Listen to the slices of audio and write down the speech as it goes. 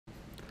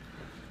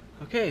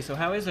Okay, so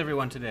how is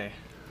everyone today?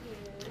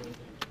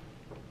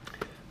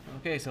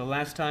 Okay, so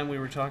last time we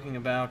were talking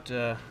about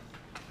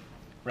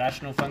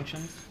rational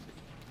functions.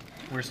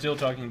 We're still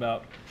talking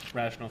about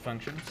rational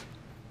functions.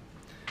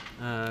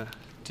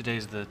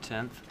 Today's the 10th.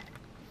 Isn't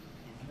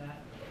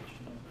that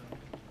irrational though?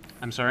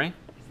 I'm sorry?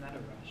 Isn't that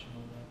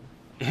irrational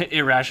though?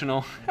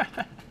 Irrational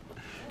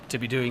to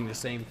be doing the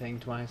same thing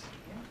twice.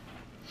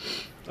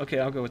 Okay,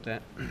 I'll go with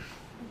that.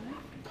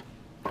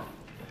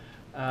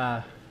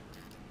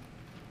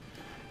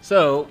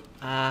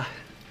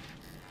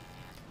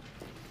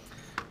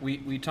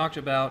 We talked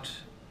about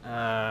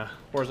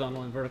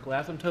horizontal and vertical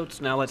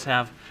asymptotes. Now let's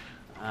have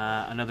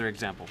another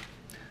example.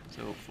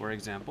 So, for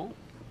example,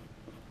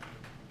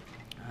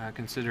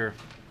 consider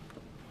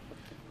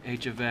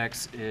h of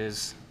x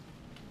is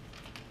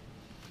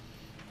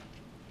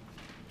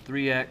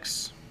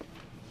 3x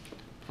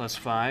plus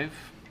 5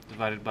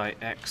 divided by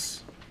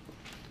x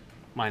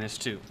minus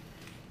 2.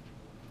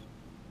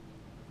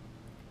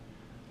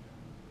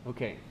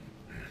 Okay,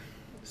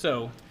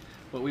 so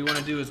what we want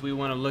to do is we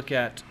want to look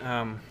at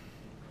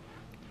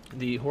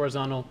the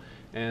horizontal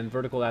and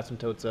vertical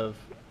asymptotes of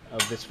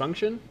this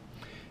function.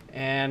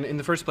 And in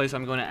the first place,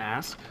 I'm going to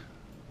ask,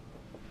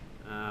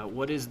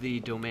 what is the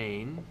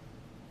domain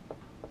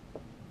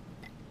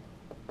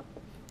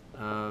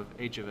of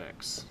h of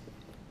x?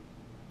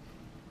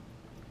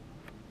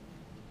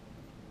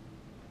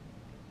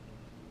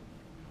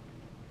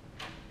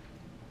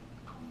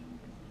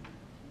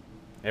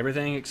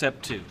 Everything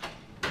except 2.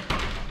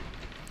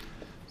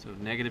 So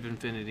negative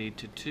infinity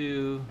to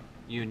 2,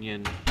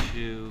 union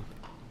 2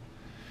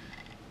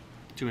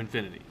 to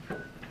infinity.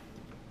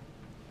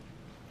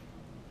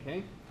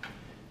 Okay,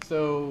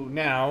 so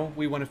now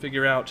we want to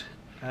figure out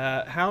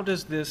how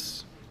does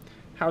this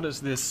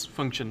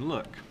function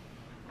look?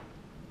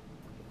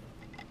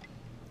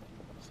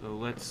 So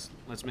let's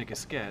make a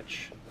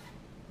sketch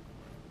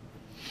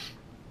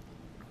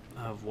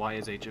of y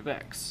is h of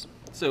x.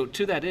 So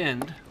to that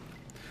end,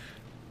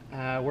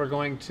 we're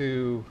going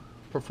to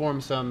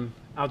perform some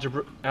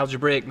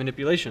algebraic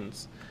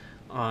manipulations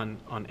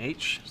on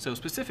h. So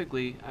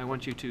specifically, I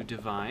want you to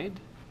divide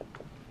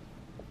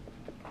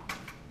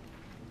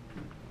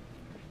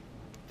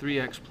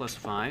 3x plus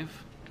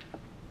 5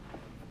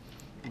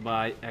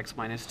 by x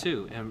minus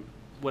 2. And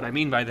what I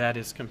mean by that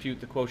is compute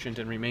the quotient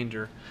and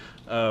remainder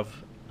of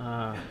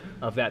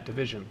that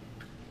division.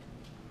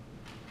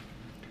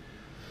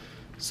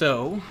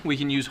 So we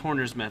can use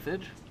Horner's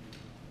method,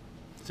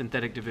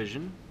 synthetic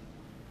division.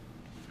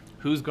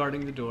 Who's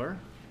guarding the door?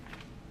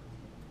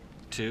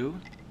 2.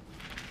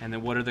 And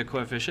then what are the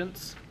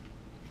coefficients?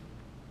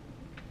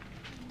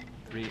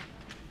 3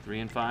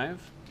 and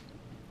 5.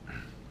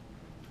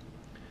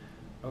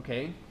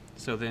 Okay,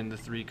 so then the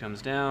 3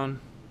 comes down,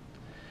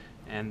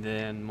 and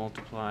then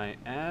multiply,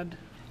 add.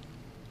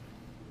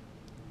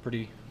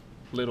 Pretty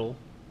little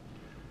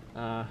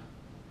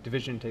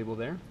division table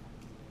there.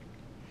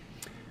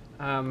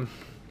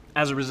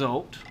 As a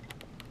result,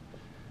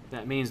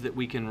 that means that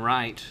we can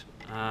write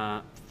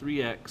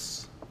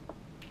 3x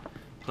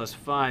plus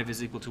 5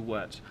 is equal to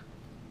what?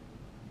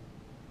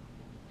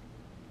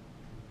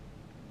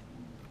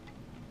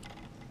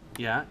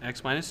 Yeah,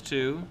 x minus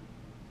 2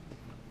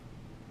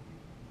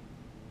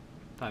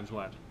 times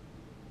what?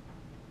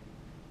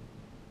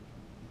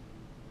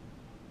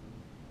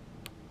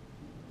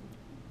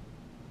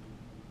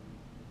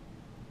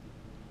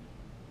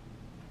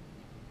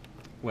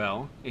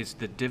 Well, it's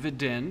the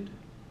dividend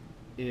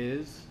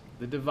is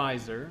the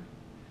divisor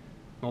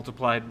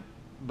multiplied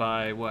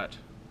by what?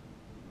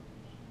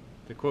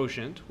 The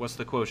quotient. What's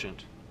the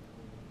quotient?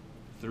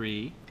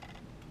 3.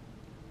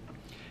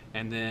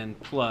 And then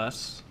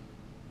plus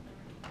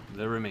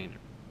the remainder.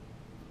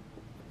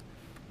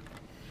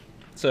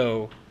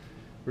 So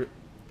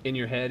in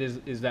your head,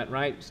 is that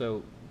right?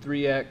 So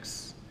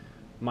 3x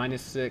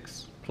minus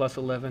 6 plus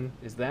 11,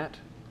 is that?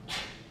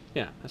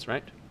 Yeah, that's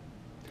right.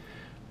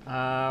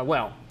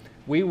 Well,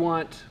 we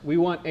want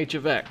h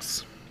of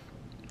x.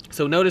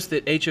 So notice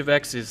that h of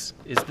x is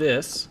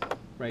this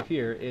right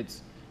here.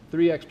 It's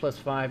 3x plus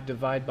 5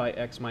 divided by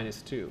x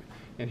minus 2.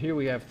 And here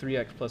we have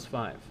 3x plus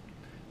 5.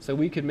 So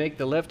we could make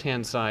the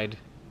left-hand side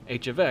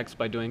h of x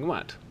by doing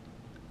what?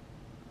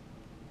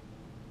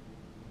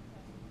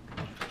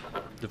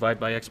 Divide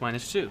by x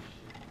minus 2.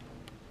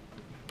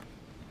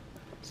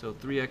 So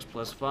 3x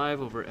plus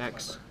 5 over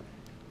x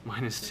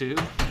minus 2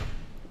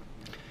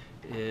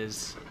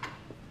 is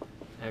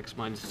x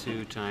minus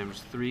 2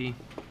 times 3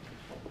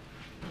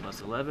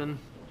 plus 11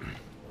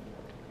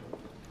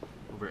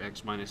 over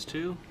x minus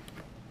 2.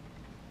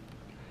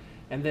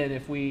 And then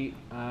if we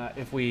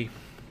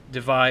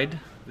divide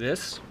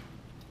this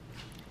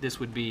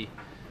would be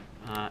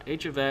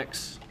h of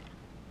x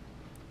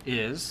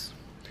is,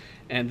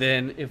 and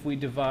then if we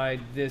divide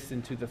this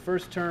into the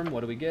first term, what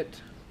do we get?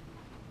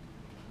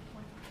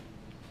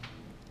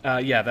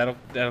 Yeah,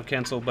 that'll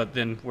cancel, but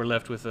then we're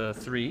left with a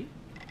 3.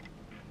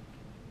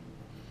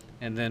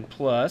 And then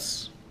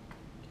plus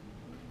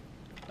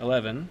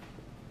 11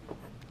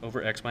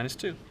 over x minus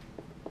 2.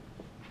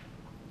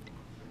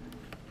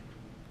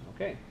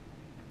 Okay.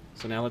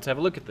 So now let's have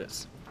a look at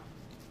this.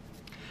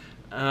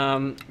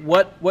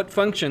 What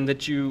function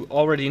that you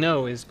already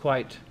know is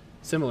quite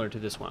similar to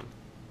this one?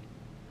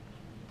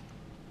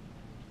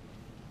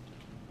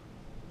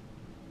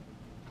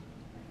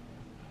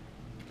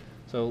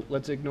 So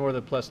let's ignore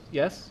the plus.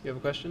 Yes, you have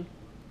a question?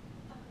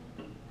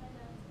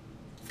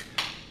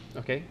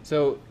 Okay,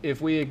 so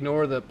if we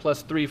ignore the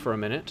plus 3 for a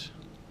minute,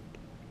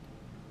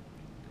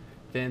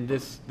 then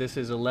this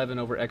is 11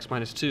 over x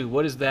minus 2.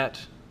 What is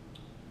that?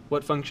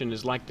 What function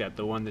is like that,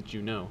 the one that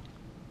you know?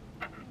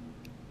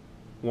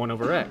 1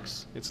 over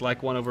x. It's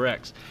like 1 over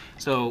x.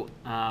 So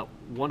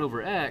 1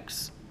 over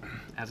x,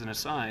 as an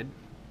aside,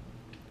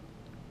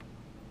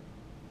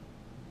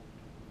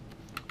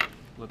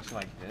 looks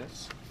like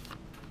this.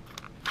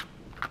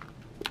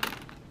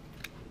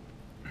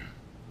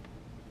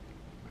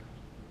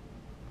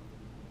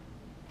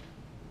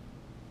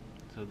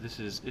 So this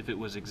is if it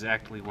was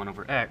exactly 1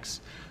 over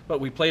x, but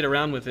we played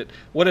around with it.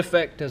 What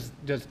effect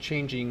does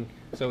changing,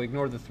 so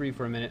ignore the 3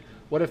 for a minute,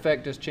 what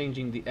effect does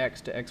changing the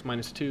x to x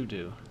minus 2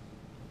 do?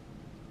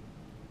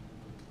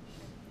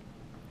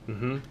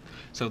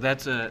 So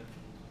that's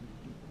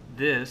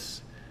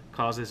this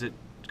causes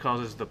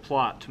the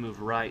plot to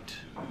move right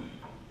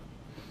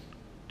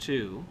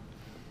 2.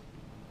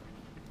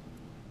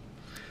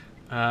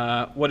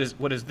 What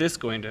is this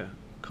going to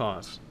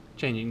cause?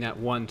 Changing that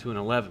 1 to an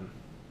 11.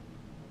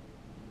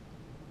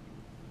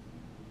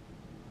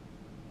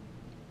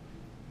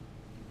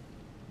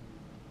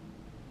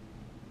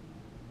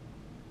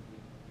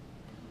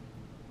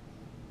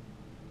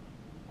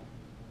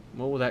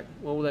 What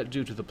will that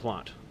do to the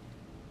plot?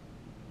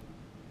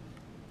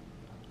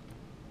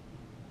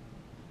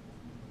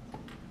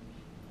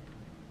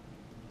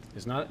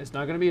 It's not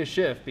going to be a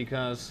shift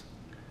because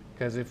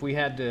if we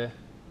had to,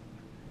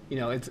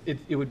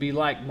 it would be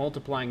like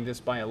multiplying this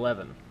by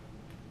 11.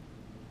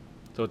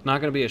 So it's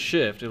not going to be a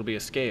shift, it'll be a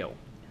scale.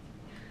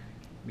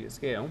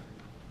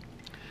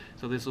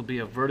 So this will be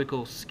a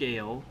vertical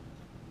scale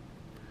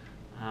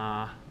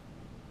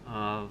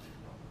of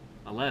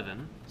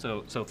 11.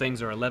 So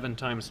things are 11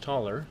 times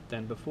taller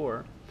than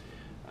before.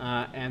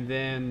 And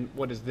then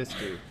what does this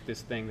do?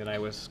 This thing that I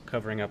was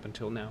covering up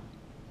until now?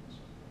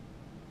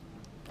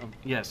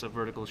 Yes, a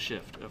vertical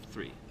shift of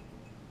 3.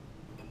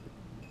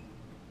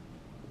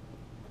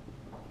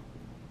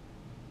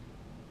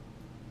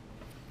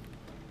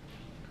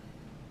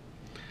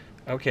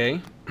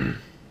 Okay.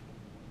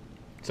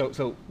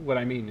 So what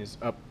I mean is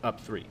up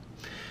 3.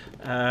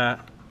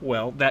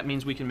 Well, that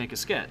means we can make a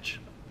sketch.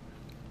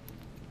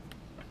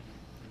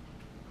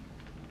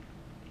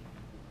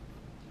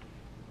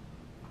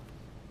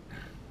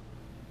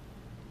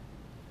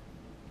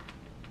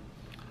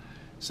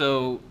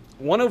 So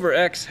 1 over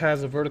x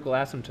has a vertical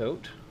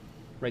asymptote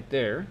right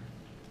there.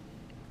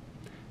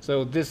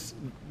 So this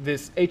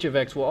h of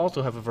x will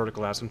also have a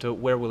vertical asymptote.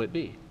 Where will it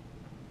be?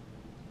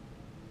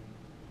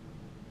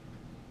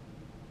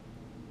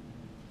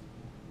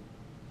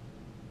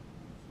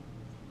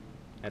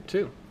 At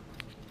 2.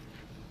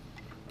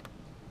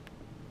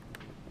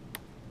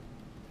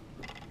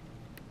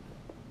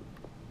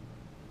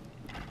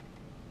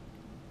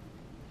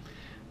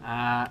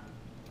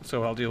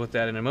 So I'll deal with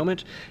that in a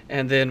moment.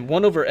 And then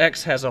 1 over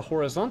x has a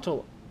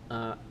horizontal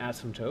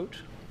asymptote.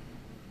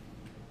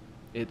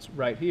 It's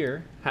right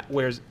here.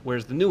 Where's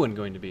the new one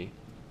going to be?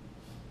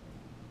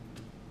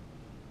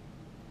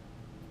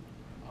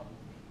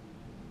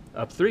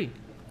 Up 3.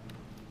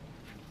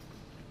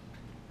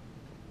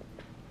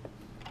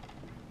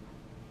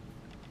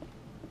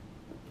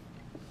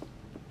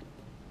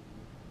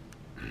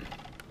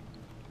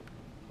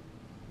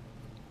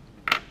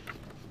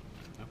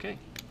 Okay.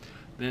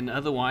 Then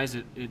otherwise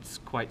it's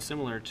quite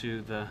similar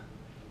to the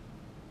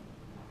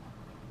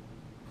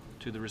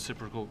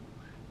reciprocal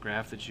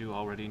graph that you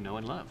already know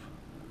and love.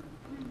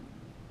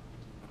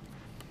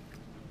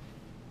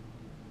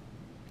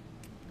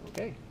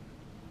 Okay.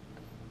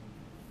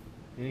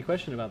 Any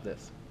question about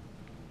this?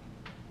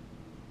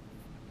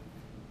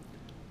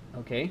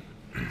 Okay.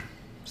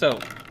 So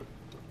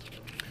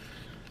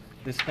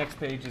this next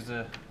page is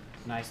a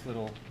nice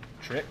little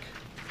trick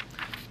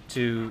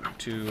to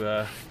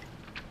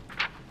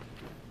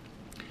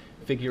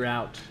figure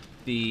out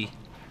the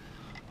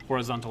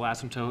horizontal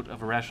asymptote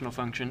of a rational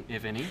function,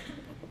 if any.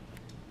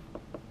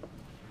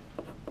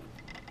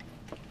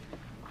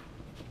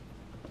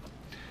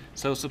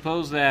 So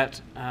suppose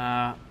that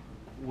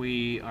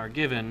we are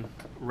given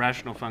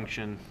rational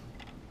function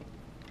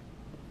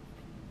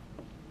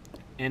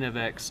n of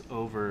x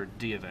over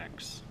d of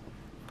x.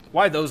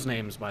 Why those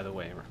names, by the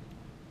way?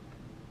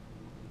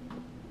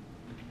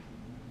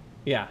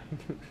 Yeah,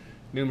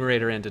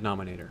 numerator and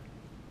denominator.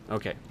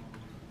 Okay.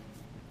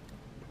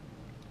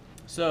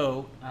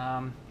 So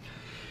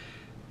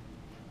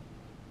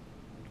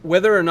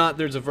whether or not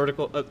there's a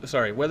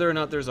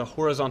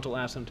horizontal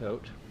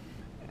asymptote,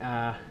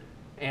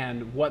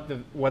 and what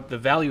the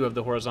value of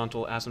the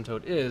horizontal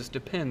asymptote is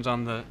depends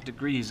on the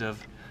degrees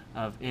of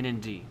n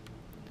and d.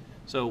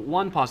 So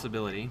one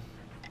possibility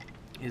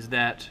is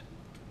that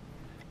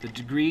the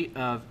degree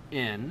of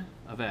n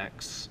of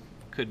x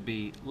could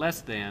be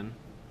less than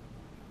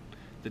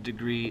the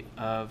degree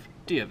of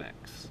d of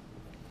x.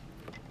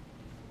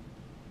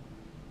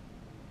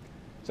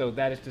 So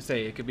that is to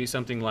say, it could be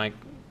something like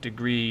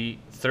degree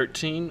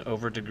 13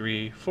 over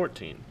degree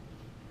 14.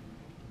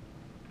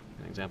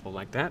 An example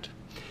like that.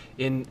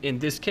 In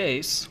this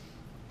case,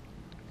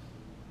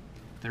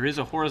 there is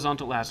a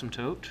horizontal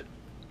asymptote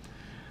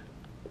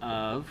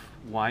of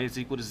y is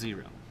equal to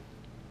 0.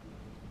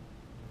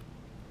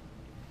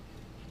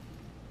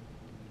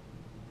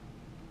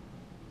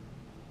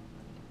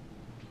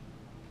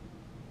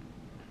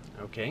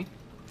 Okay.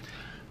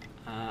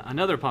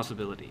 Another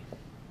possibility.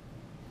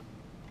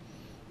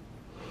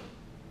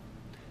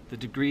 The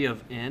degree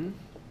of n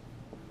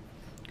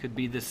could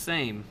be the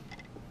same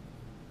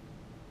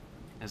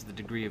as the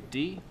degree of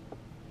d.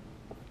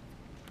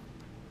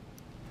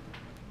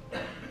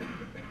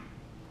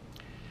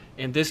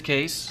 In this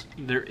case,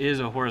 there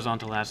is a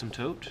horizontal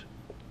asymptote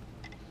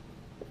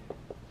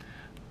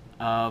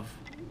of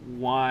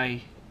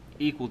y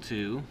equal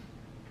to,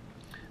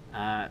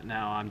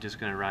 now I'm just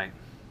going to write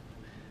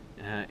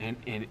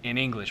in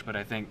English, but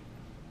I think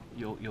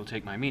you'll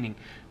take my meaning,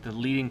 the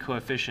leading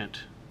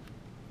coefficient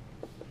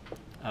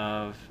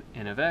of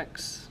n of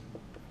x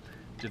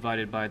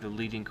divided by the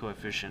leading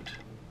coefficient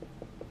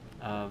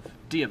of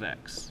d of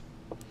x.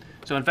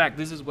 So in fact,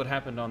 this is what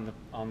happened on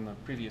the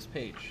previous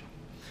page,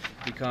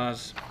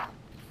 because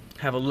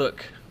have a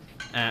look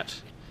at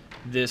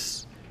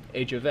this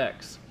h of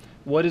x.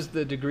 What is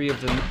the degree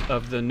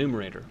of the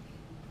numerator?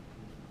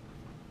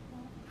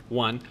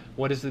 1.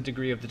 What is the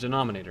degree of the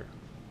denominator?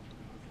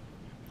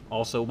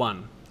 Also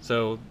 1.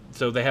 So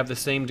they have the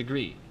same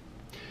degree.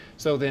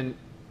 So then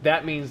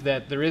that means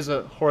that there is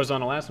a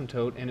horizontal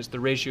asymptote, and it's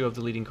the ratio of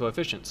the leading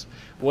coefficients.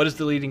 What is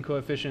the leading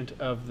coefficient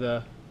of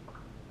the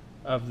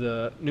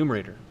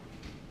numerator?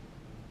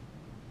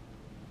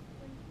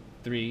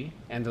 3.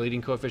 And the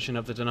leading coefficient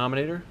of the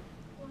denominator?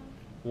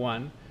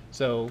 1.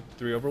 So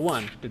 3 over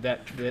 1. Did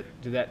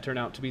that turn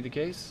out to be the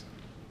case?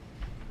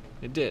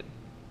 It did.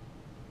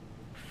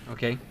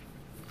 Okay.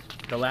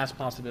 The last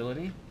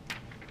possibility.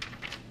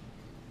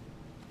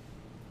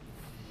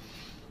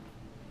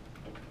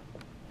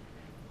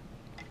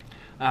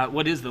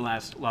 What is the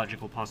last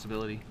logical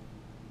possibility?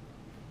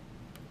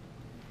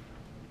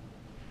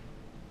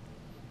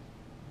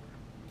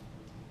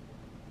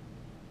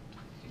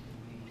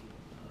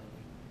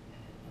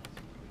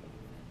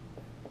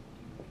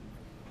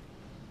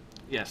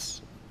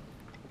 Yes.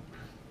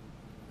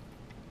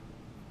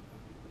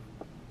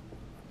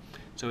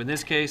 So in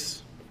this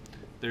case,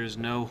 there is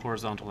no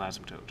horizontal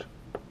asymptote.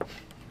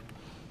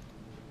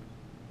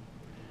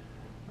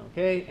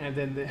 Okay, and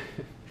then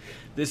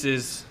this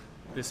is,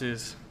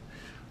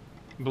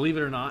 believe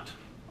it or not,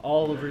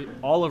 all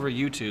over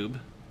YouTube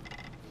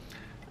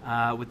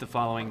with the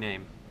following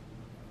name.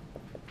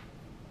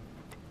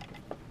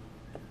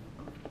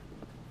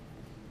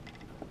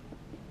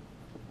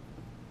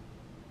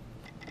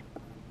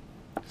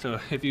 So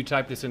if you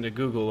type this into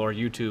Google or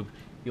YouTube,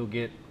 you'll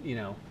get,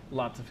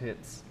 lots of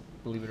hits,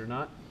 believe it or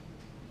not.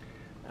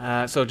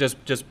 So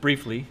just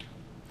briefly,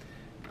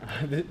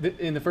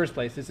 in the first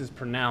place, this is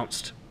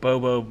pronounced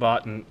Bobo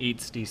Botten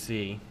Eats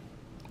DC.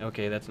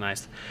 Okay, that's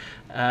nice.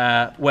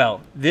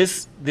 Well,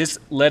 this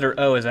letter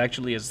O is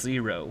actually a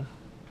 0.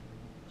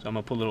 So I'm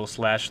going to put a little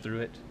slash through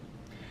it.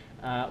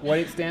 What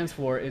it stands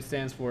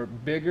for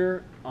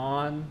bigger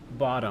on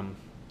bottom,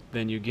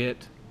 then you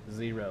get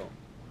 0.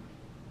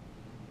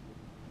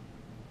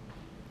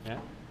 Yeah,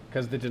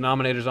 because the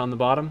denominator's on the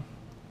bottom.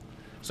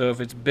 So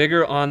if it's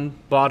bigger on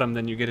bottom,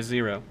 then you get a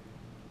 0.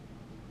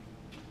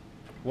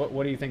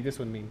 What do you think this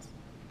one means?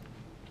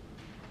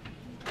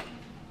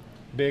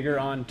 Bigger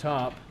on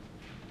top,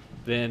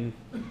 then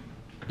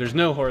there's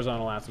no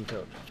horizontal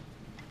asymptote.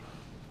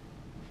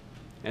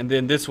 And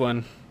then this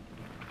one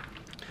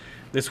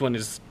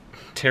is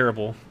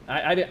terrible.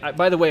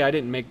 By the way, I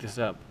didn't make this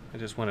up. I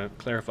just want to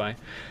clarify.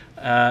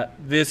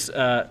 This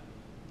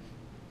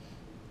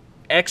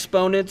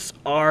exponents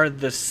are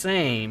the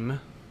same,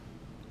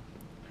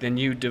 then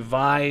you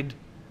divide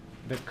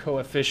the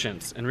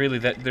coefficients. And really,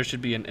 there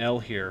should be an L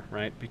here,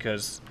 right?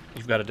 Because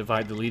you've got to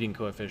divide the leading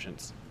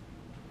coefficients.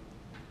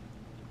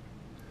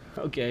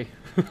 Okay.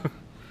 We'll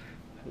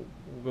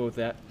go with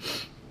that.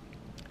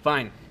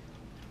 Fine.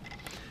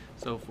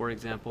 So, for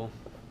example,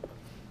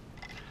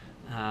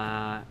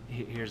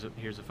 here's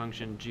a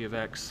function. G of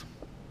x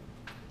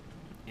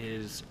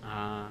is,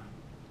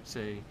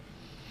 say,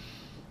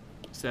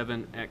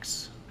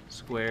 7x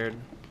squared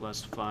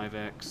plus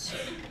 5x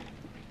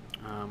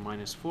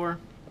minus 4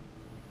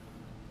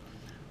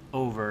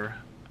 over,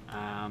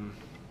 how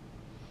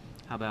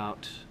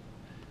about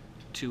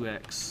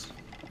 2x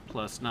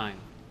plus 9?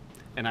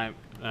 And I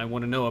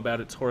want to know about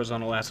its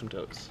horizontal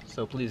asymptotes.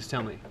 So please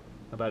tell me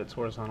about its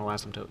horizontal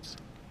asymptotes.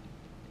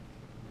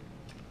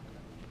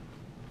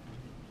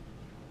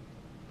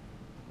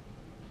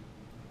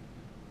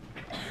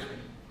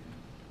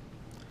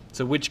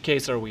 So which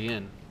case are we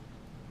in?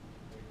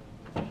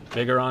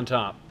 Bigger on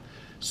top.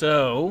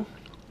 So,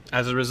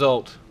 as a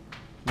result,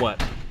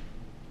 what?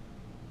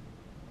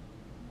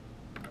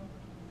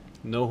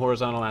 No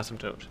horizontal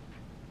asymptote.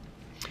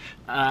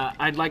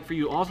 I'd like for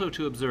you also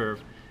to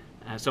observe,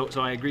 so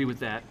I agree with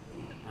that,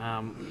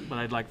 but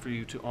I'd like for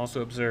you to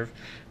also observe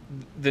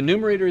the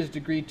numerator is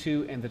degree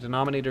 2 and the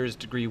denominator is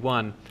degree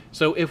 1.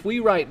 So if we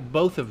write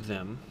both of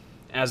them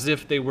as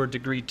if they were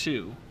degree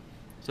 2,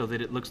 so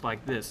that it looks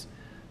like this,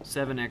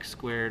 7x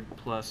squared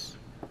plus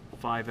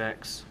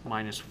 5x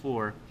minus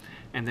 4,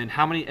 and then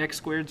how many x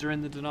squareds are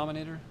in the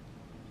denominator?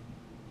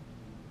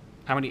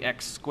 How many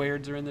x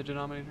squareds are in the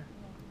denominator?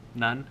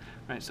 None.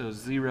 Right, so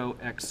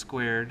 0x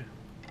squared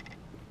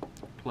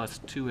plus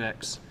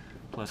 2x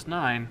plus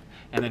 9,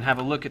 and then have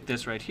a look at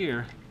this right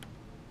here.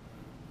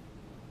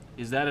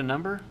 Is that a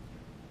number?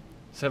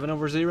 7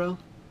 over 0?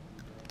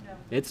 No.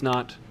 It's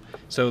not.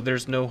 So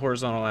there's no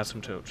horizontal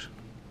asymptote.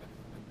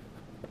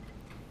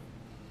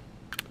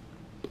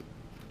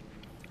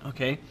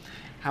 Okay.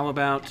 How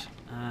about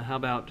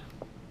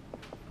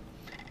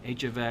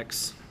h of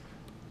x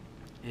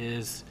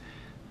is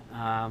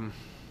I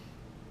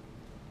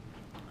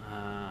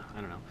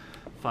don't know,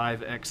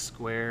 5x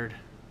squared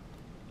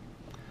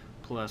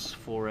plus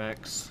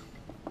 4x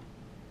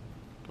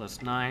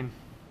plus 9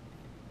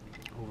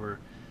 over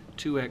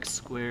 2x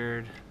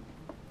squared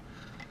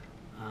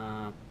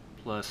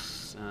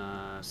plus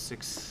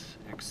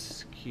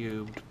 6x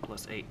cubed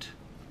plus 8.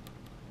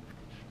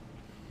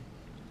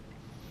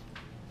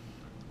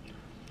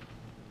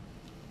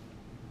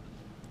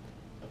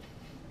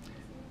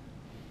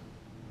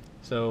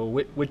 So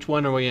which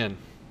one are we in?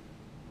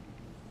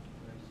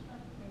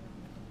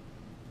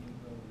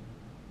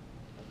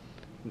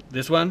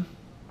 This one?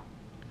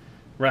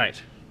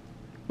 Right.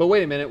 But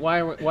wait a minute,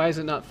 why is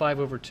it not 5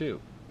 over 2?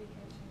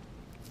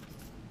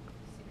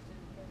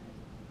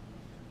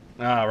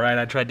 Ah, right,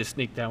 I tried to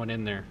sneak that one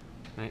in there,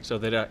 right? So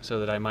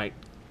that I might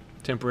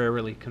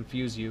temporarily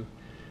confuse you.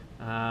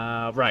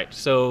 Right,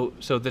 so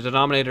the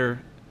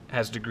denominator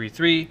has degree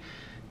 3,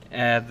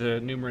 the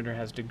numerator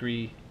has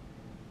degree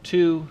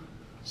 2,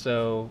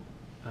 so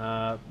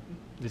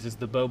this is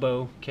the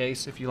Bobo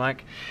case, if you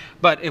like.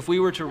 But if we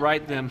were to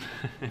write them,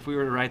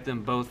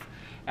 both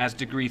as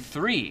degree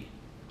 3,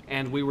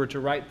 and we were to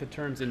write the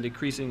terms in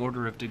decreasing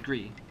order of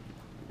degree,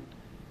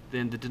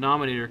 then the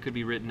denominator could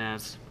be written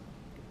as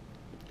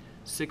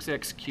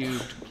 6x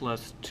cubed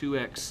plus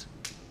 2x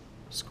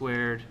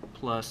squared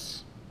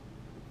plus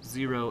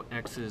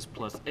 0x's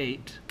plus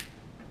 8.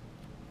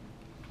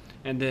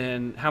 And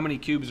then how many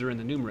cubes are in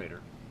the numerator?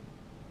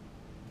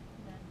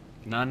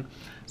 None.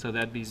 So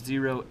that'd be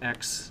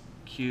 0x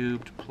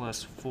cubed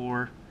plus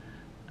 4.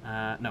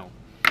 No.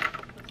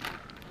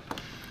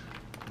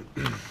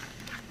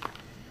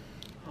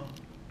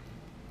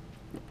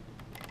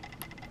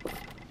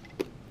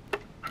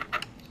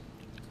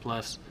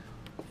 Plus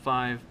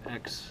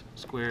 5x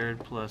squared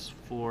plus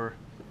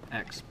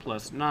 4x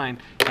plus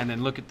 9. And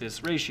then look at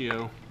this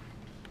ratio.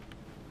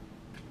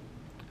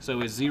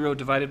 So is 0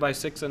 divided by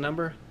 6 a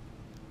number?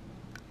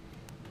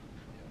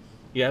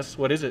 Yes.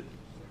 What is it?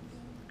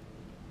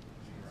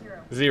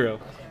 0.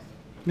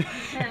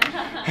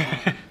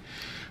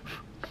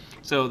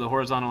 So the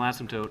horizontal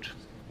asymptote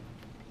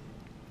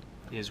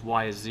is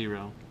y is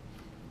 0.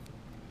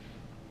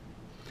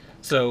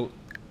 So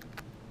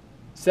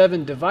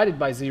 7 divided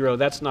by 0,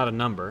 that's not a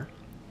number.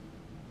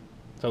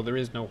 So there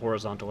is no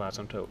horizontal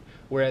asymptote.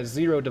 Whereas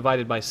 0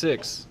 divided by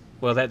 6,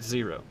 well, that's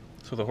 0.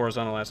 So the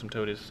horizontal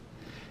asymptote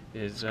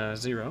is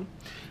 0.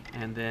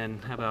 And then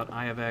how about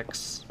I of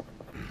x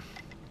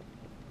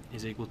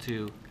is equal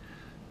to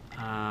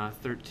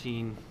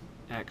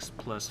 13x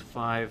plus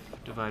 5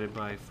 divided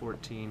by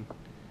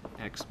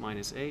 14x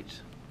minus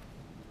 8.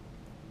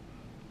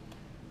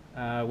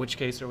 Which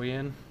case are we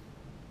in?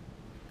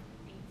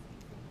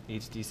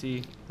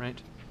 HDC, right?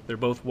 They're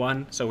both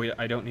 1, so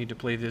I don't need to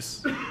play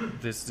this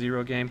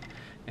 0 game.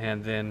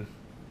 And then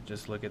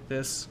just look at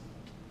this.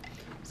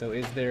 So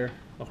is there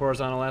a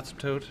horizontal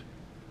asymptote?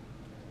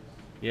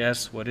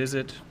 Yes. What is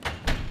it?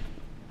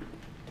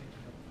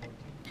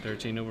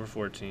 13 over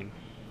 14.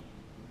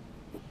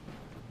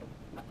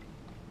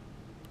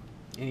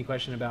 Any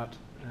question about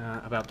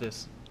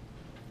this?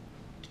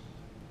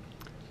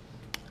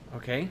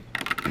 Okay.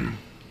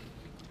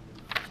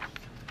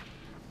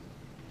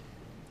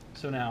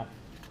 So now,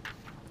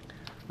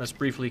 let's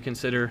briefly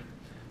consider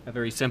a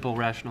very simple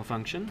rational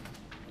function.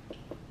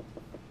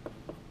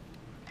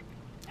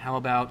 How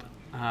about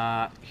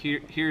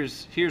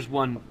here's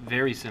one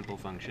very simple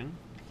function,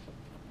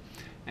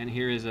 and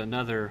here is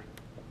another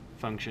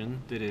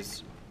function that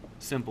is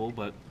simple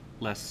but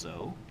less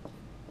so.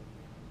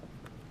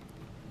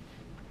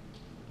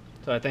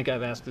 So I think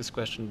I've asked this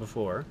question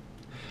before.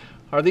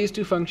 Are these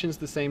two functions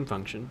the same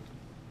function?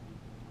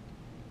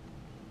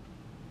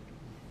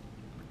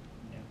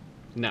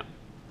 No,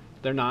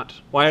 they're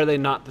not. Why are they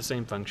not the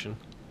same function?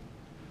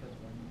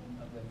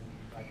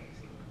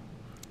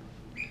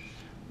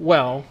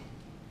 Well,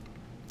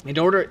 in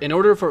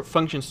order for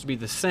functions to be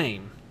the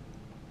same,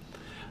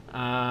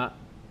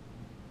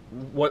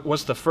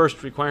 what's the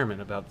first requirement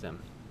about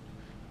them?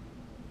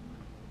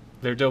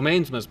 Their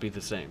domains must be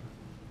the same.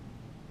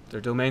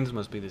 Their domains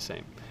must be the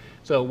same.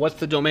 So what's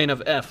the domain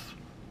of f?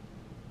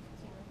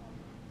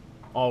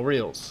 all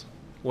reals.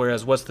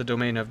 Whereas what's the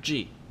domain of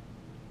G?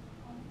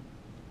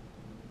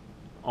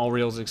 All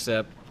reals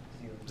except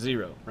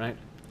 0, right?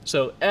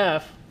 So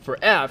for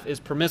F is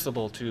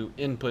permissible to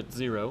input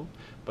 0,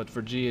 but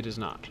for G it is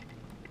not.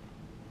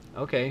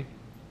 Okay.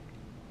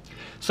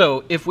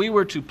 So if we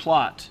were to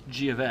plot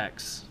G of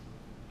X,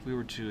 if we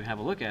were to have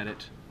a look at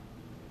it,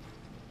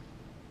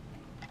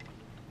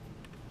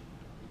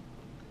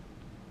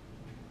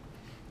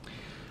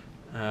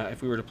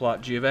 if we were to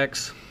plot G of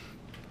X,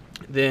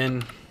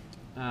 then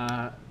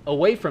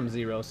away from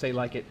 0, say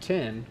like at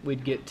 10,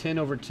 we'd get 10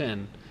 over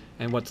 10.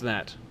 And what's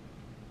that?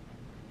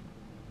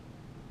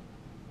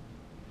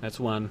 That's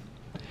 1.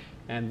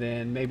 And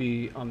then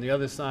maybe on the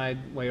other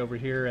side, way over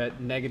here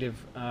at negative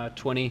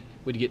 20,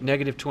 we'd get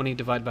negative 20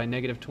 divided by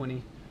negative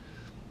 20.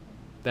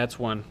 That's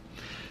 1.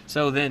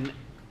 So then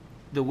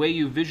the way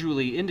you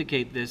visually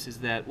indicate this is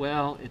that,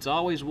 well, it's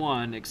always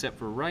 1 except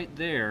for right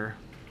there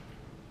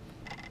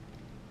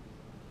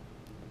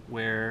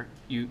where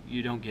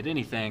you don't get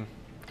anything.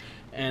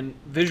 And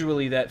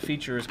visually that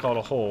feature is called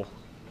a hole.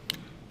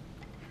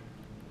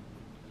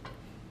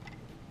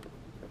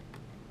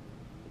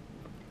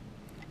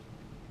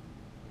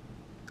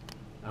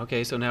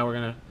 Okay, so now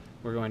we're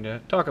going to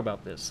talk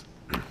about this.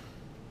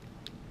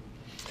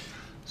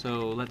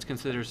 So let's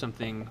consider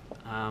something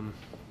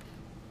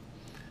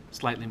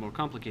slightly more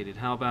complicated.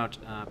 How about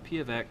P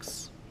of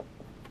X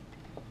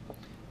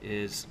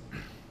is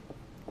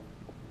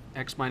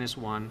x minus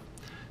 1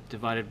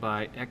 divided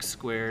by x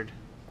squared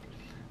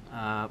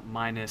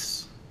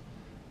minus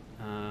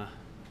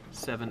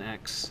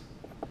 7x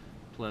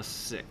plus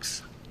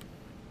 6.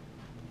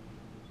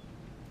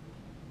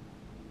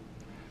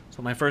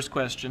 So my first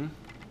question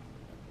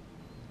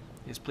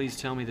is, please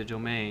tell me the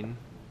domain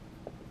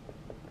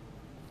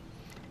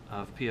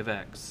of P of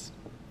X.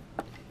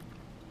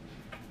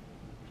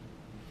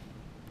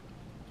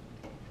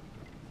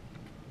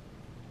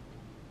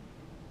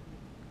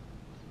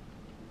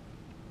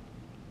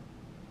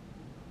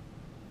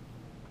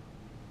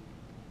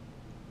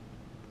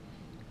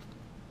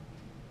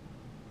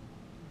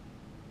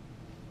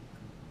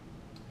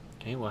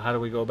 Okay, well, how do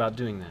we go about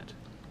doing that?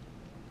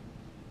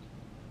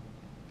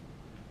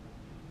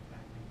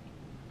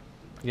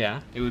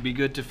 Yeah, it would be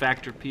good to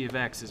factor P of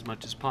X as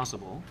much as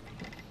possible.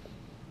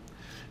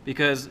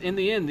 Because in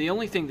the end, the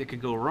only thing that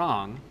could go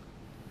wrong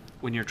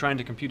when you're trying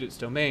to compute its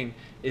domain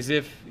is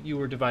if you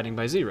were dividing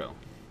by 0.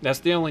 That's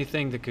the only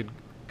thing that could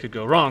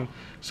go wrong.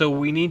 So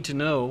we need to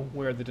know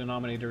where the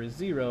denominator is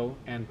 0,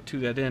 and to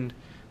that end,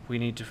 we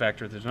need to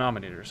factor the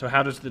denominator. So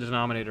how does the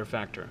denominator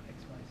factor?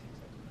 X minus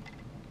 6.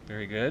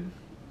 Very good.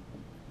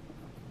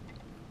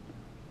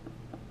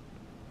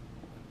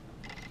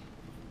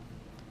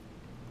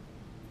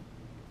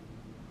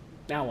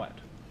 Now what?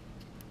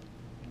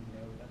 You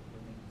know that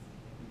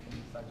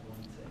between sides 1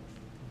 and 6.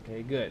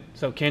 Okay, good.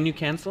 So can you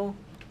cancel?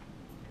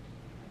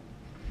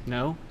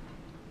 No?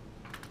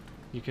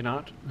 You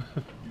cannot?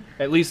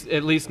 At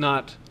least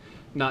not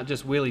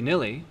just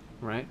willy-nilly,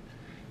 right?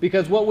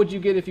 Because what would you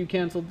get if you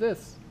canceled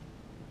this?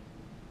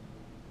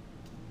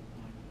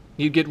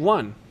 You'd get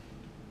 1.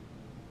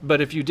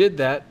 But if you did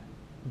that,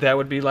 that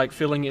would be like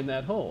filling in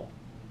that hole.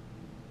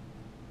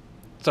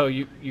 So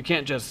you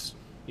can't just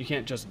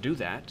do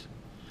that.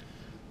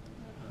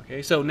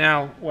 Okay, so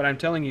now what I'm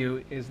telling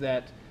you is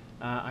that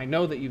I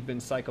know that you've been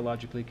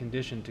psychologically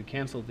conditioned to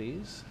cancel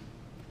these,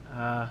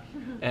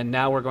 and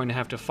now we're going to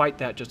have to fight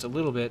that just a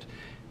little bit.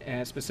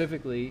 And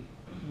specifically,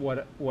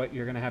 what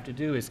you're going to have to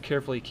do is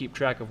carefully keep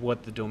track of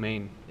what the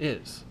domain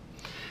is.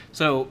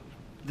 So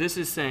this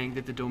is saying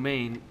that the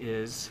domain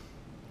is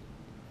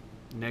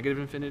negative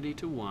infinity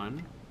to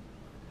 1,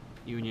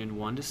 union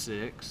 1 to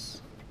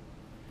 6,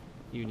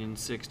 union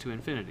 6 to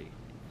infinity,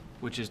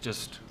 which is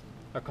just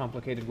a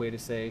complicated way to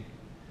say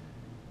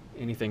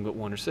anything but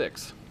 1 or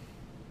 6.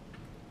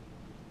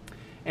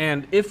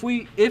 And if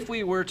we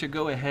were to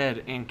go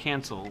ahead and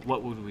cancel,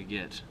 what would we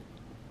get?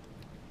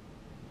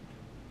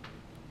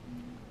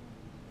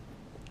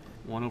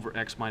 1 over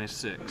x minus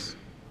 6.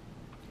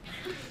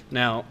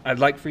 Now, I'd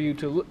like for you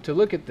to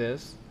look at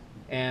this,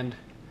 and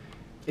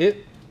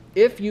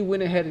if you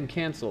went ahead and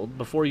canceled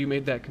before you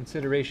made that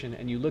consideration,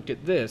 and you looked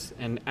at this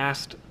and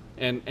asked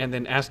and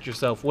then asked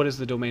yourself, what is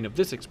the domain of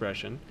this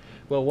expression?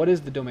 Well, what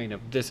is the domain of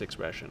this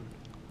expression?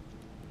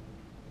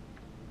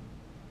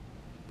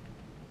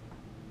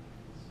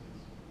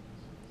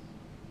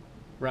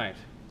 Right.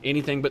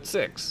 Anything but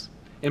 6.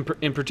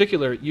 In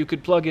particular, you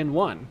could plug in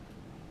 1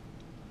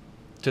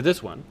 to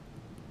this one,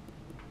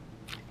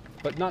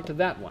 but not to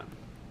that one.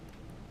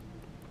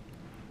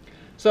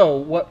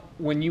 So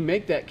when you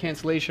make that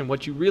cancellation,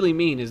 what you really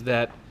mean is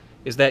that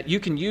you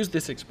can use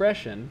this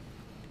expression,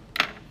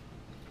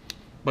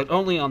 but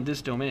only on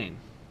this domain.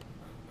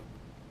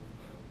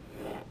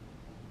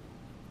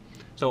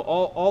 So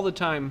all the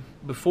time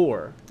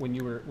before, when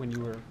you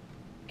were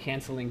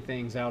canceling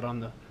things out on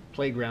the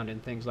playground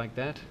and things like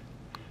that,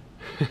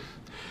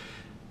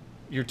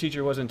 your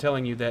teacher wasn't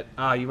telling you that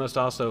you must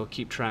also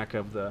keep track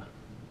of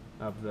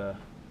the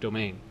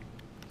domain.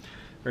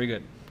 Very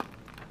good.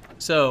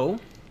 So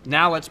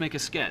Now let's make a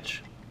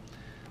sketch.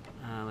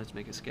 Let's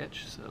make a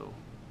sketch. So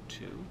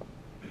 2.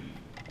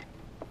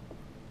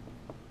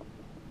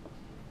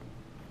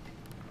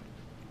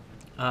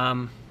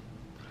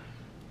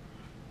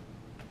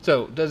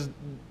 So does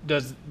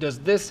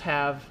this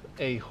have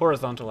a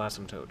horizontal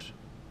asymptote?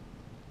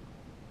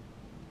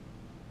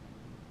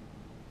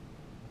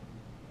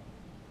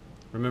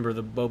 Remember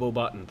the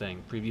Bobo-Botten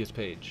thing, previous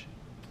page.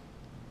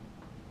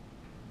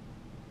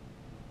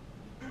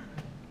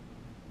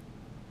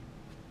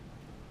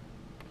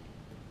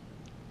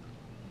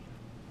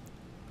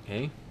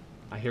 Okay,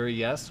 I hear a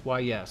yes. Why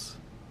yes?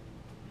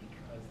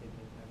 Because they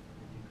both have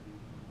the degree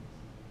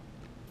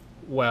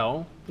ones.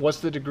 Well, what's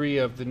the degree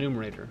of the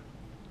numerator?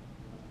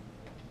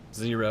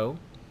 0.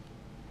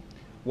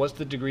 What's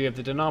the degree of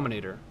the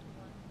denominator?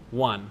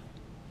 1.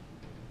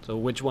 So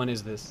which one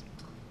is this?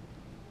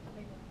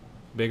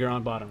 Bigger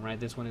on bottom, right?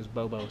 This one is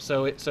Bobo.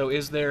 So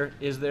is there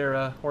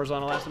a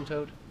horizontal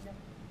asymptote? No.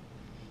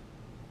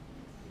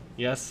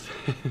 Yes,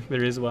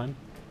 there is one.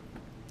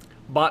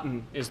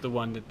 Botten is the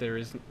one that there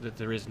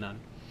is none.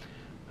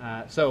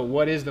 So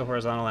what is the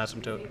horizontal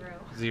asymptote? 0.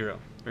 0.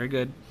 Very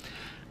good.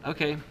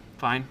 Okay,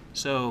 fine.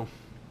 So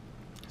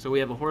we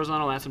have a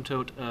horizontal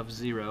asymptote of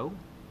 0.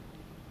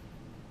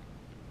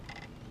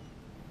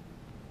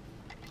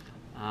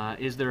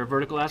 Is there a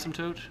vertical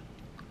asymptote?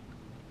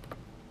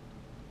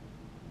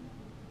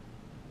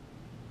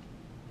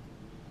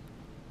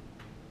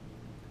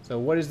 So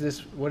what is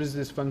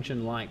this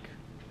function like?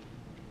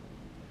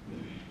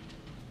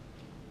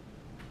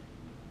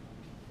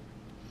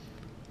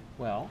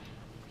 Well,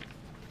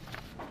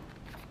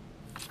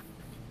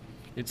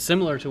 it's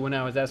similar to when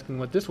I was asking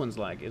what this one's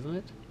like, isn't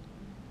it?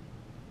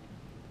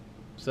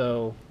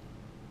 So,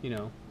 you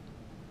know,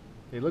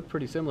 they look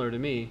pretty similar to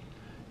me.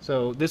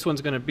 So this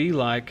one's going to be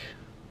like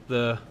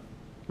the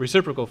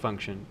reciprocal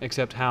function,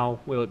 except how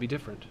will it be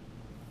different?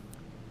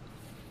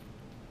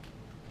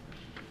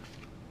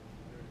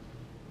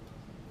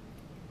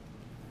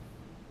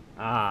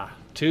 Ah,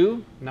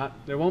 2?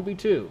 There won't be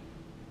 2.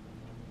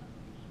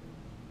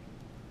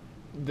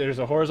 There's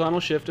a horizontal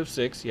shift of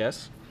 6,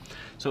 yes.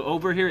 So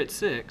over here at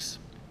 6,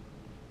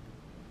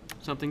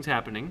 something's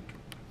happening.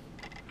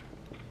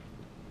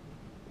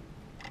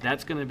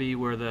 That's going to be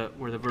where the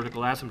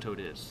vertical asymptote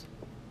is.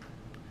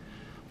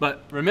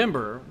 But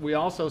remember, we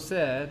also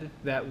said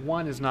that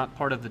 1 is not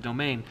part of the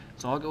domain,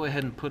 so I'll go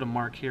ahead and put a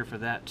mark here for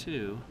that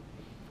too.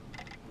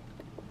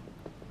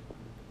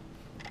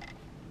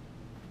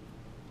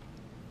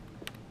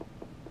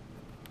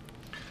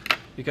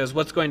 Because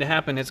what's going to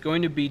happen, it's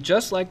going to be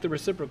just like the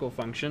reciprocal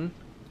function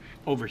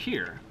over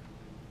here.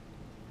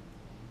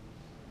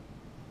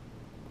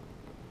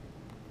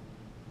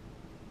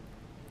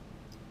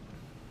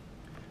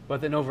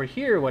 But then over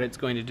here, what it's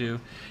going to do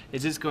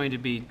is it's going to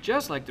be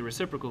just like the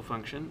reciprocal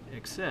function,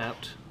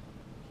 except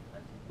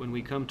when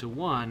we come to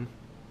 1,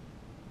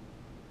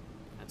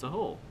 that's a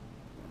hole.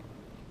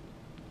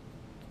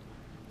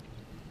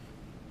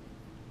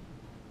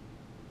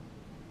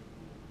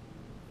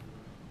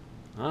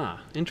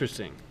 Ah,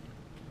 interesting.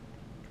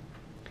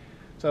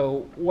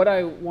 So what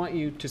I want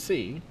you to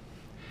see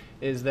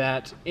is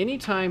that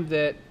anytime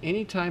that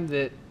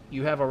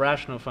you have a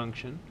rational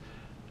function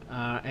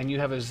and you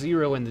have a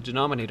 0 in the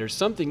denominator,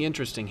 something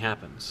interesting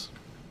happens.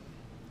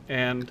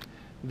 And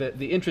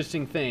the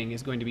interesting thing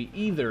is going to be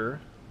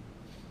either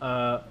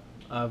a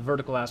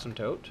vertical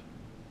asymptote,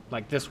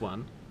 like this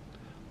one,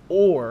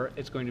 or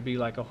it's going to be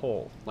like a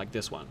hole, like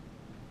this one.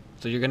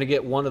 So you're going to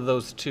get one of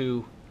those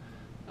two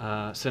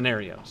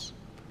scenarios.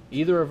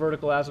 Either a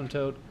vertical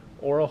asymptote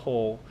or a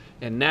hole.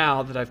 And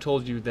now that I've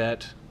told you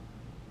that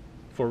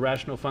for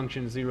rational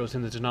functions, zeros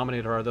in the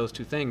denominator are those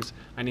two things,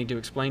 I need to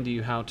explain to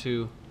you how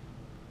to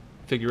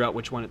figure out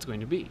which one it's going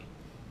to be.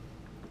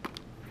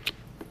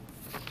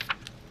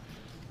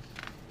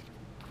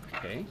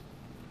 Okay.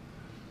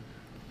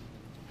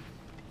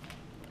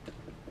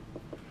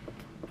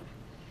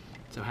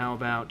 So how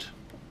about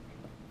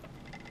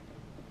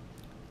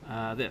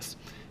this?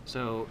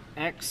 So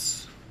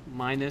x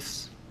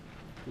minus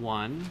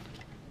 1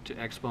 to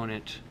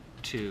exponent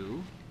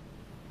 2,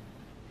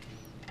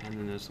 and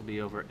then this will be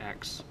over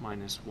x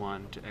minus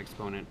 1 to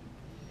exponent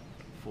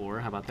 4.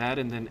 How about that?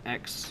 And then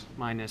x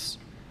minus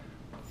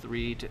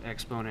 3 to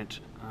exponent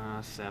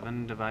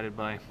 7 divided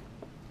by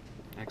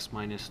x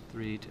minus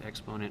 3 to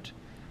exponent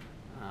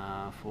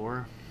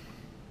 4.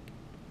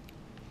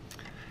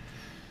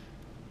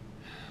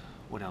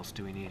 What else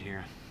do we need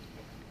here?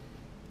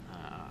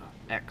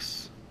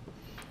 X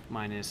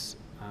minus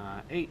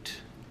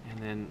 8. And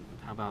then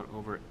how about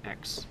over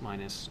x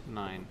minus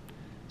 9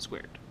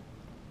 squared?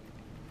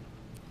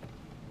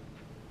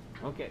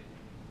 Okay.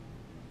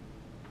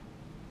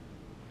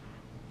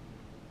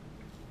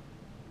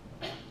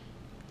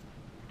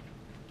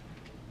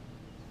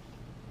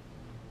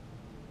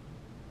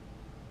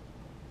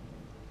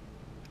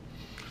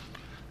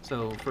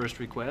 So first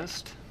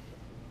request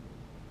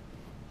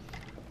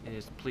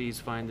is please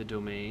find the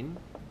domain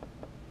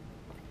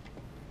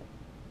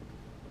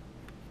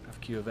of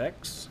q of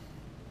x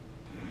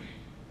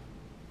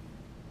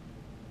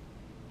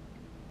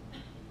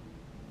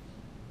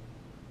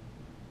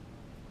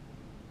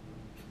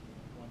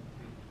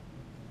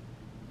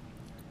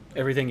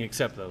Everything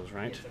except those,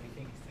 right? Yes,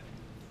 everything except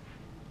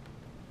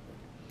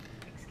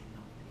x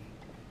cannot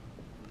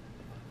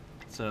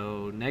be.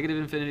 So negative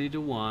infinity to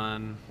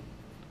 1,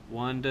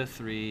 1 to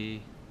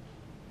 3,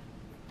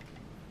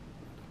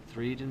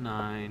 3 to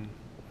 9,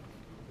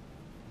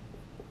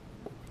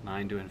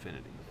 9 to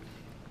infinity.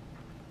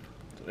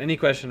 So any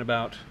question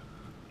about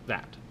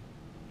that?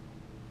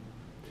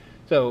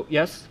 So,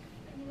 yes?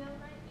 You don't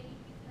write 8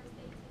 because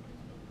 8 seconds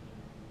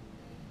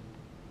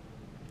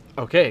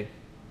Okay,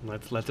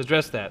 let's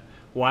address that.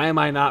 Why am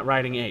I not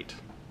writing 8?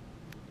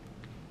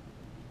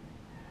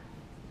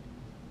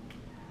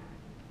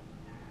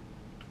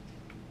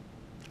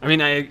 I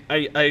mean, I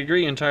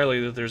agree entirely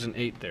that there's an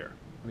 8 there.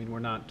 I mean, we're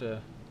not, you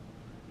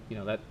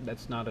know,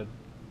 that's not a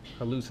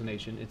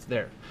hallucination. It's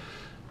there.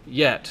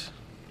 Yet,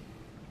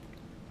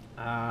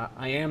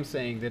 I am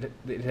saying that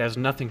it has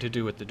nothing to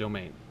do with the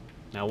domain.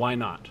 Now, why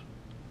not?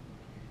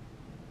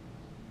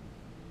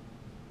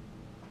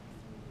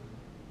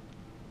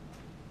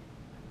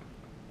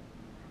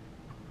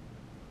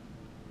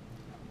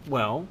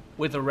 Well,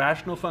 with a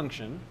rational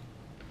function,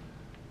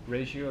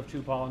 ratio of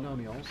two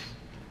polynomials,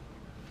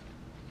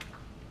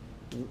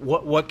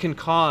 what can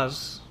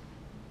cause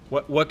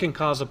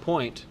a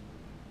point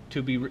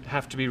to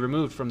have to be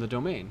removed from the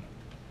domain?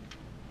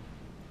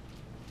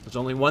 There's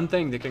only one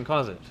thing that can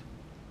cause it.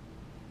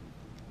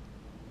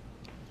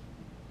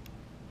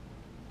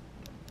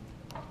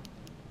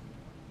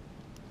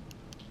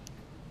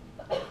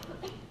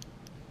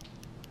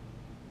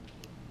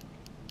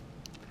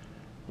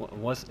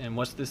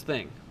 What's this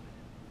thing?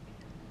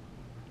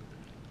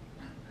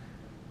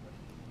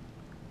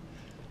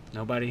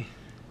 Nobody?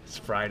 It's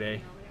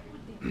Friday.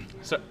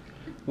 So,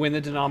 when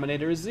the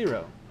denominator is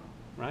 0,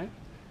 right?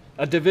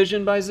 A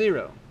division by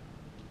 0.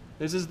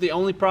 This is the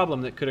only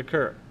problem that could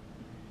occur.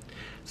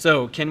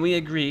 So, can we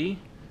agree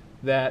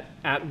that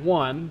at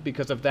 1,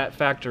 because of that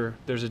factor,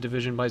 there's a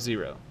division by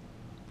 0?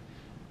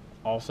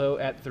 Also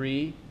at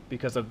 3,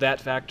 because of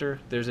that factor,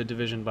 there's a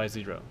division by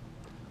 0.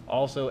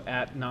 Also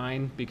at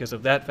 9, because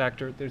of that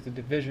factor, there's a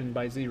division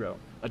by 0.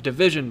 A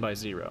division by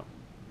 0.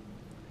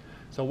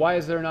 So why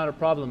is there not a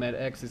problem at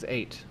x is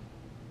 8?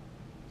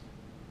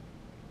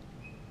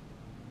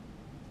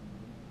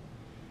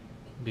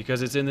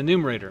 Because it's in the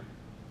numerator.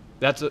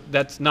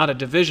 That's not a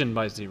division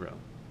by 0.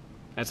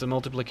 That's a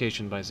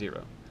multiplication by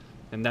 0.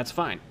 And that's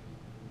fine.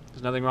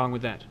 There's nothing wrong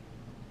with that.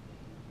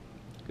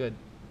 Good.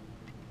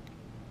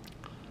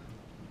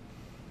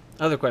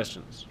 Other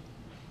questions?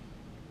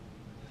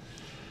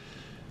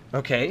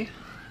 Okay,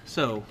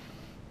 so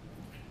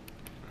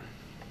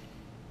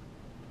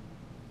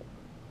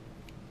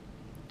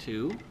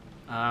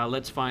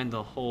let's find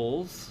the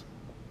holes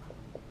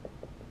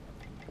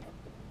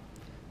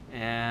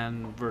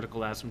and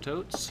vertical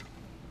asymptotes.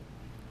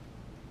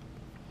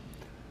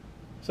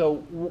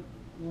 So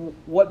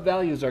what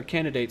values are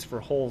candidates for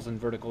holes and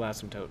vertical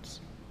asymptotes?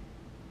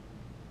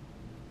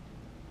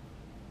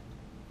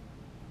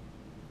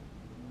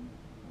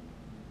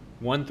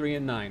 1, 3,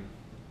 and 9.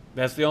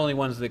 That's the only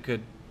ones that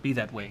could be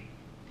that way.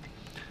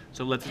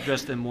 So let's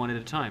address them one at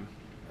a time.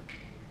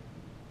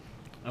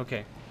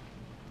 Okay.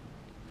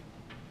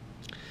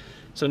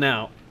 So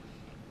now,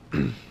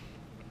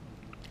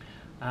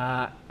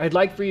 I'd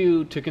like for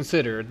you to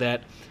consider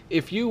that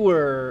if you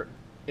were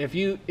a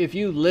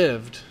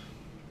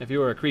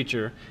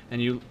creature and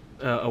you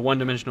a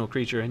one-dimensional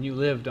creature and you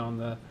lived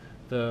on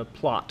the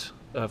plot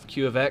of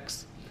Q of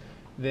x,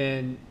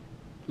 then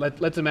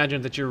let's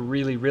imagine that you're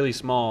really, really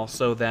small,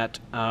 so that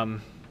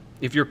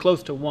if you're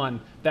close to 1,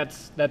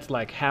 that's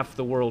like half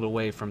the world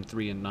away from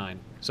 3 and 9.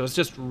 So it's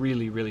just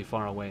really, really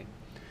far away.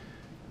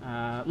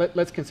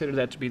 Let's consider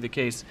that to be the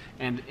case,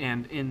 and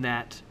in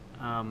that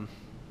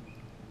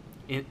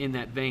in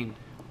that vein,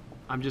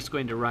 I'm just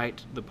going to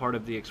write the part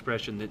of the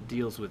expression that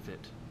deals with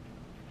it.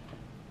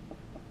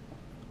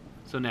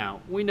 So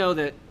now we know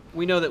that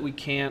we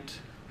can't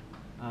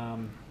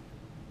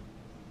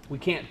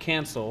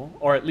cancel,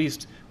 or at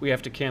least we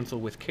have to cancel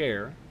with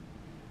care,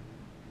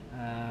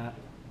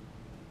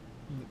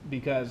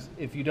 because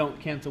if you don't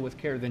cancel with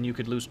care, then you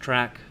could lose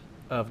track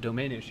of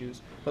domain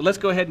issues. But let's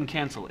go ahead and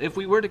cancel. If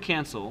we were to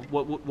cancel,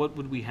 what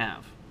would we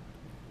have?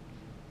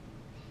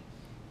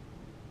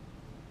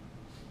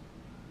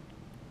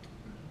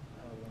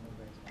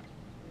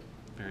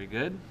 Very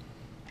good.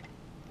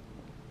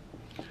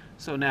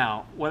 So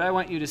now, what I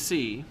want you to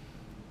see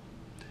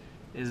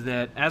is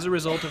that as a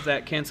result of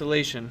that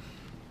cancellation,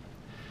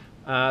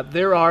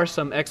 there are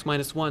some x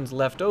minus 1s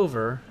left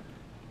over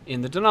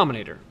in the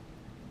denominator.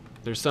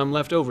 There's some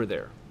left over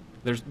there.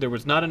 There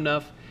was not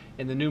enough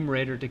in the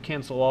numerator to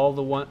cancel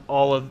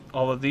all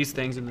of these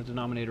things in the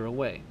denominator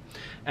away.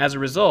 As a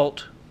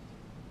result,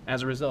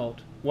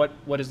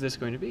 what is this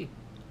going to be?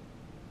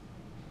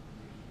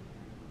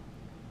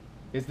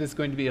 Is this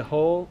going to be a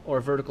hole or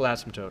a vertical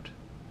asymptote?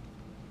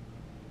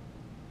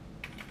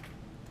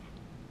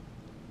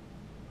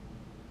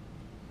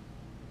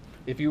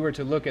 If you were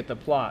to look at the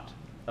plot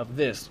of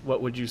this,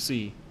 what would you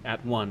see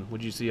at 1?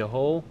 Would you see a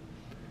hole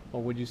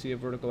or would you see a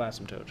vertical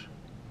asymptote?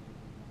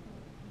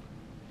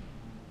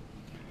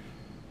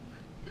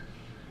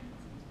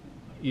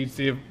 you'd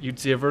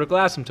see a vertical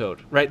asymptote,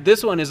 right?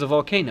 This one is a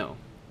volcano.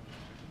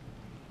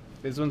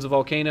 This one's a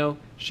volcano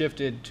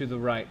shifted to the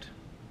right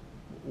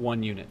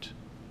 1 unit.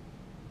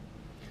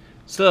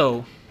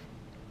 So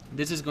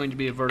this is going to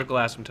be a vertical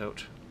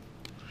asymptote.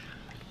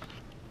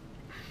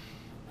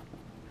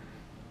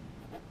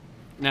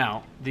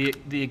 Now, the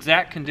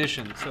exact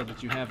condition, so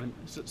that you have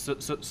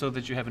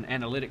an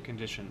analytic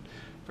condition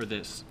for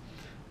this.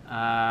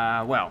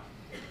 Well,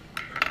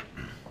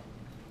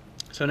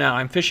 so now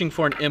I'm fishing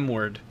for an M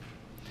word.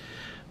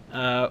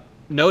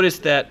 Notice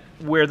that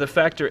where the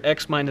factor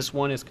x minus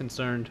 1 is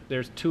concerned,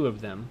 there's 2 of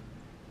them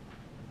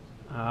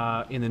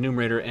in the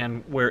numerator,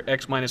 and where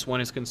x minus 1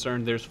 is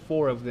concerned, there's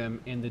 4 of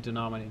them in the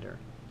denominator.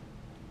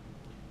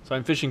 So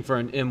I'm fishing for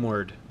an M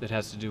word that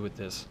has to do with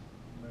this.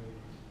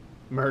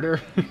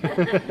 Murder?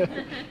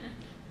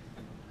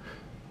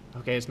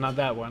 Okay, it's not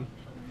that one.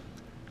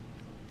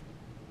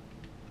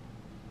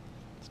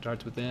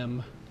 Starts with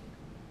M.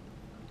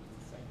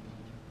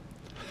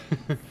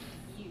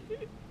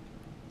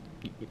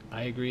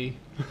 I agree.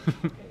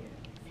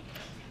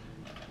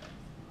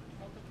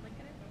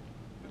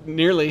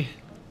 Nearly.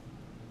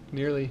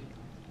 Nearly.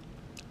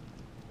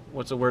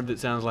 What's a word that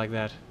sounds like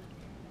that?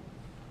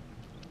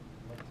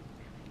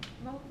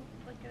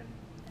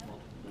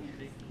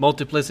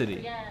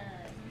 Multiplicity. Yeah.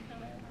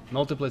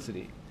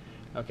 Multiplicity.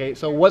 Okay,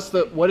 so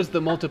what is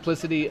the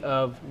multiplicity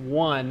of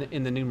 1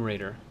 in the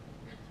numerator?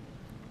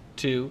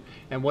 2.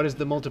 And what is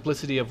the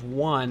multiplicity of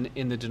 1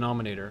 in the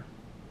denominator?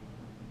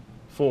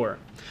 4.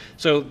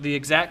 So the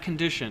exact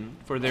condition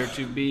for there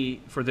to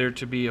be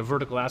a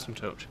vertical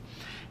asymptote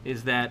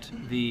is that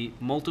the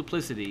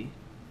multiplicity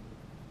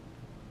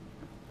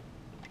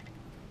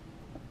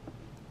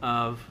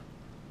of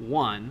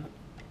 1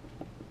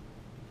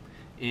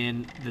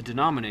 in the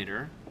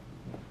denominator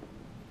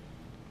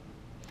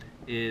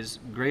is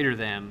greater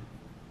than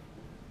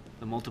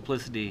the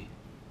multiplicity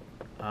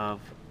of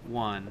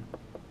 1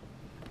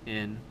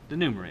 in the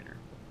numerator.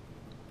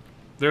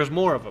 There's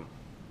more of them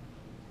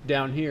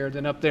down here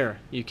than up there.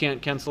 You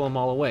can't cancel them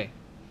all away.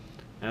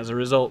 As a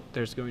result,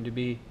 there's going to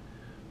be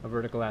a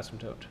vertical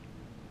asymptote.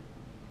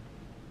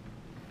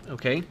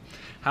 Okay,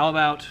 how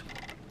about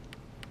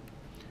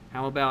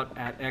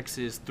at x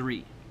is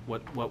 3?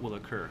 What will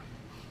occur?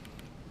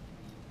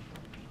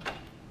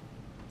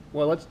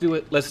 Well,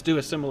 let's do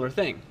a similar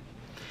thing.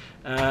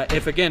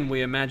 If again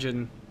we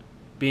imagine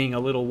being a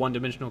little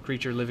one-dimensional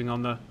creature living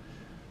on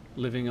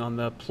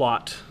the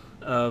plot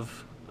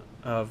of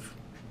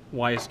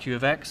y is q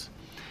of x,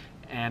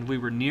 and we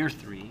were near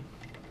 3,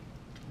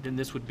 then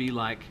this would be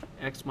like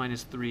x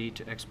minus 3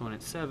 to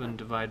exponent 7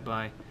 divided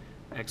by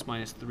x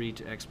minus 3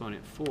 to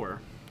exponent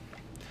 4.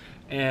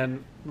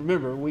 And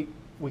remember, we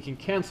can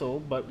cancel,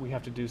 but we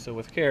have to do so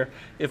with care.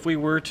 If we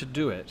were to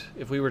do it,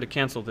 if we were to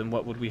cancel, then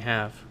what would we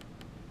have?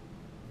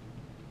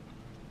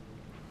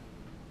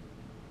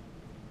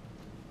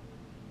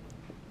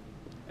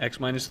 X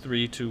minus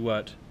 3 to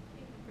what?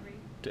 3.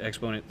 To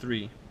exponent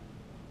 3.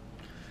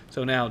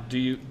 So now, do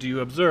you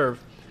observe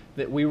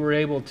that we were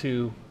able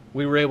to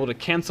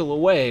cancel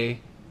away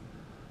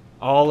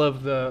all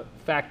of the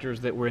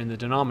factors that were in the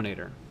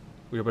denominator?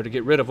 We were able to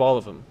get rid of all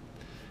of them.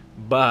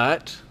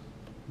 But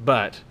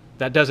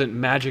that doesn't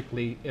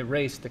magically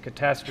erase the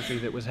catastrophe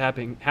that was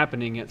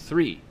happening at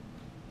 3.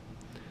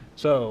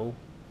 So,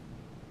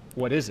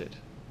 what is it?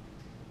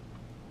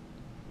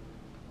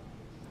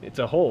 It's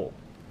a hole.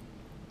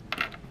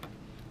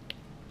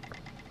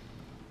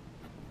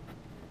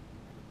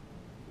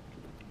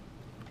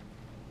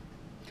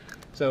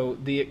 So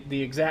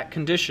the exact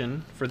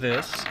condition for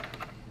this,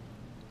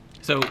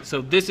 so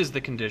this is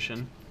the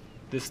condition,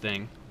 this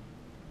thing.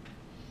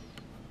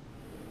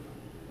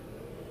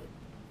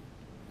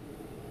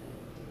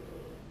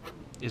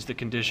 Is the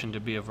condition to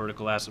be a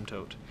vertical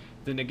asymptote.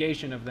 The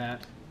negation of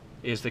that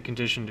is the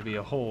condition to be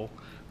a hole,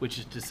 which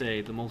is to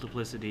say the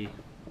multiplicity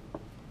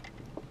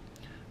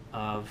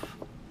of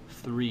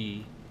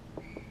 3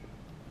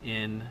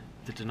 in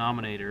the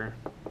denominator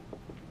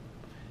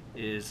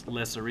is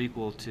less or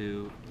equal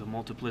to the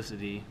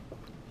multiplicity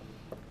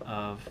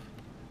of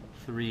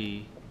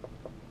 3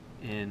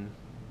 in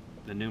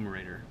the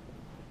numerator.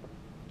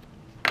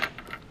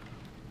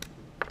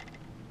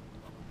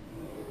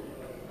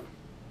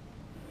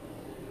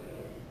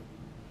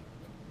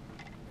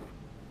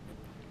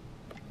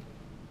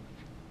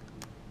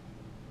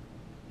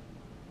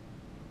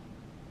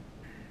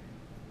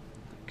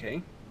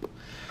 Okay.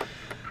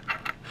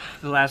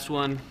 The last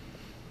one,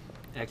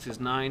 x is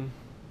 9.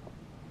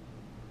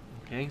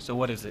 Okay, so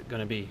what is it going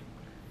to be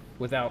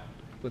without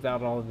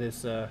all of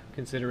this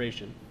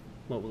consideration?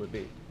 What will it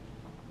be?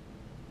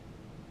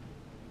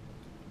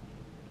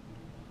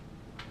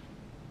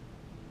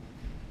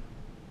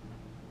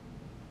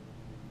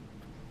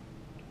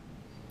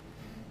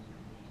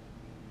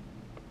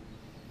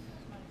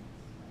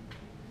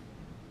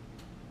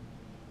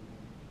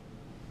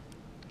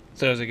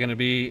 So is it going to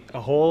be a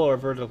hole or a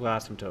vertical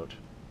asymptote?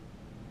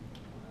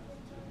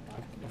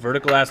 A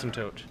vertical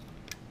asymptote.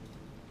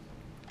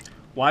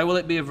 Why will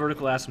it be a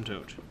vertical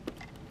asymptote?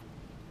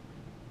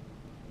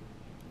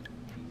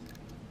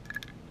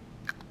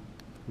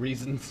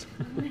 reasons.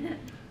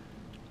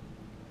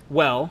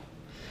 Well,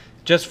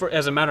 just for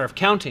as a matter of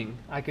counting,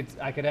 I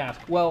could ask,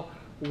 well,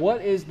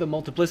 what is the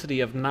multiplicity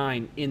of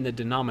 9 in the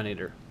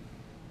denominator?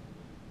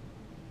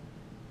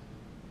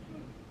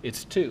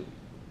 It's 2.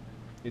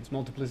 Its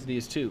multiplicity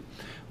is 2.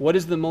 What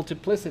is the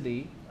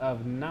multiplicity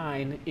of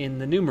 9 in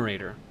the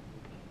numerator?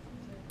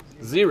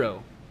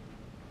 0.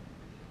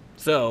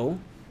 So,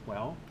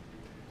 well,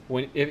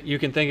 if you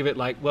can think of it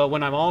like, well,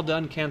 when I'm all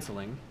done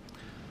canceling,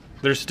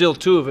 there's still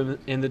 2 of them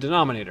in the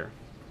denominator.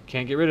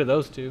 Can't get rid of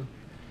those 2.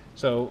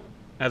 So,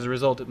 as a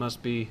result, it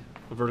must be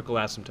a vertical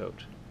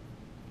asymptote.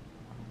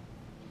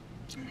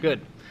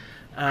 Good.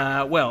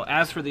 Well,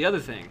 as for the other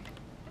thing,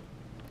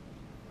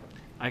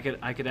 I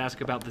could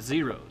ask about the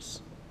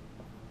zeros.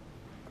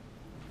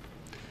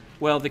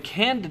 Well, the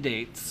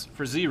candidates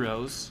for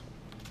zeros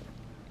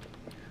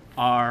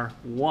are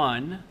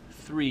 1,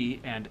 3,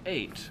 and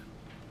 8.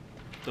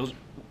 Those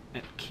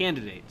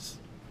candidates.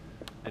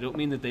 I don't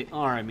mean that they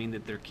are, I mean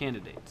that they're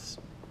candidates.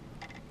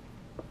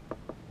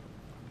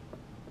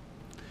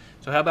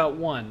 So how about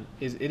 1?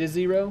 Is it a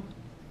 0?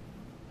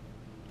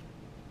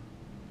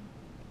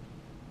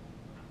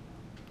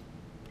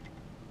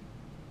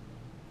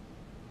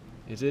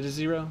 Is it a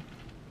 0?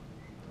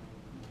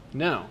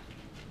 No.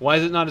 Why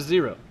is it not a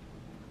 0?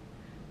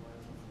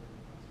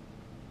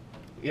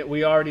 Yet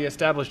we already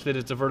established that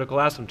it's a vertical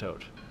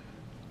asymptote.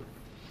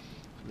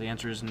 The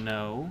answer is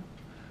no,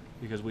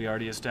 because we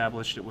already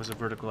established it was a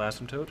vertical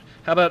asymptote.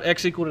 How about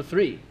x equal to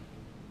 3?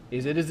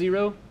 Is it a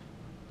 0?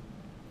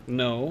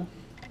 No,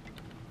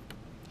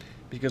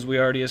 because we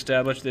already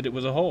established that it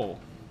was a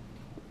whole.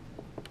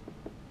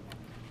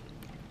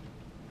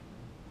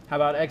 How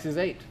about x is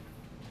 8?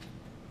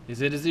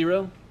 Is it a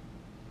 0?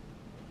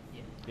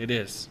 Yes. It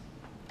is.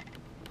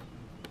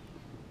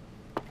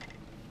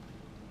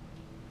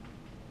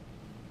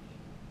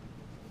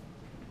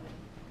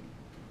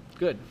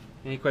 Good.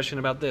 Any question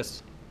about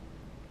this?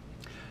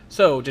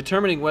 So,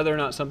 determining whether or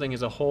not something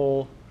is a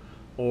whole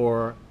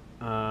or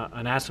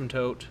an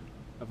asymptote,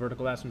 a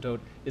vertical asymptote,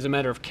 is a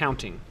matter of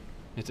counting.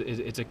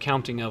 It's a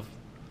counting of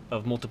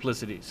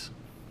multiplicities.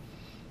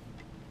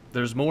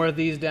 There's more of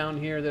these down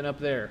here than up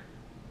there,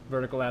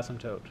 vertical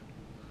asymptote.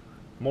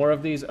 More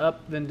of these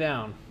up than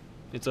down,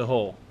 it's a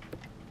whole.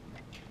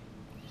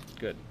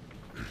 Good.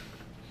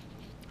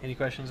 Any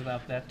questions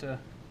about that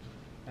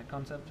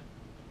concept?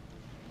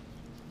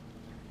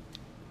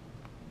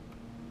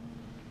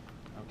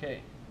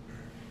 Okay.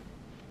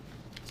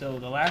 So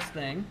the last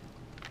thing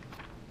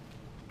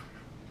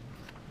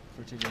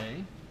for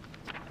today,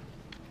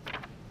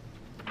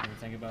 I'm going to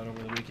think about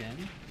over the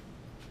weekend,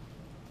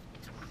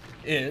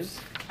 is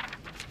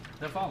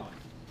the following.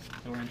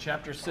 So we're in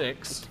chapter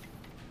 6.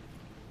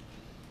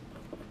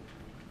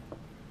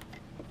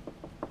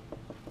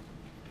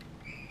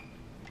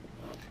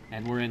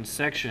 And we're in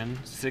section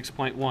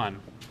 6.1,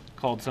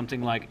 called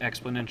something like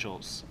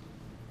exponentials.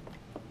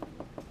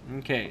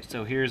 Okay,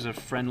 so here's a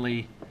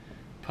friendly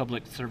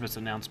public service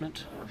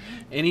announcement.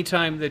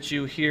 Anytime that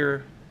you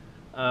hear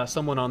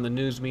someone on the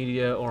news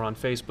media or on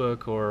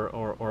Facebook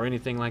or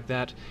anything like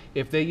that,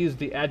 if they use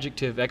the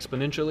adjective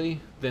exponentially,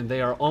 then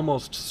they are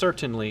almost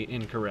certainly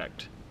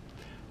incorrect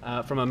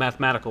from a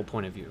mathematical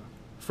point of view.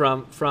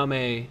 From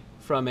a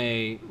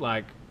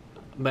like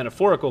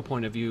metaphorical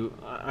point of view,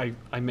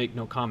 I make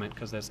no comment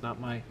because that's not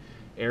my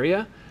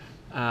area.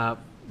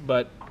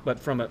 But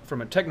from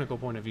a technical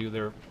point of view,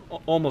 they're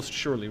almost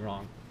surely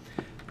wrong.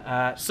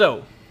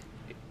 So,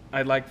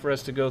 I'd like for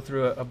us to go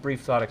through a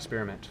brief thought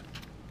experiment.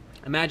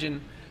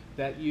 Imagine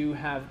that you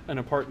have an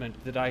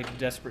apartment that I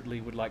desperately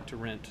would like to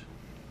rent.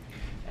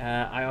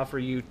 I offer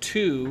you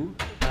 2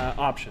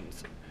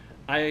 options.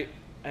 And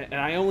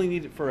I only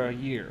need it for a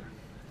year.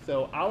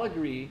 So I'll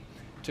agree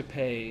to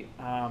pay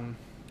 $1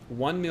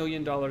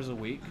 million a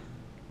week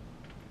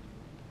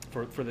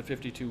for the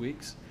 52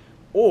 weeks,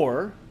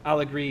 or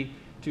I'll agree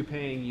to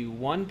paying you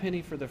 1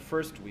 penny for the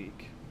first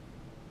week,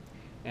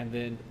 and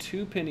then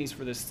 2 pennies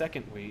for the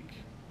second week,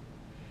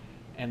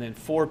 and then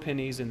 4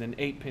 pennies, and then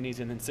 8 pennies,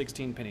 and then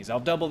 16 pennies. I'll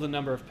double the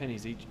number of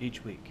pennies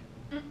each week.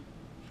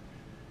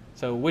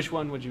 So which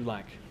one would you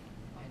like?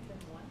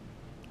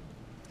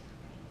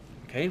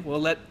 Okay, well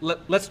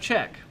let's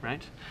check,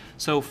 right?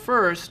 So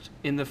first,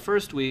 in the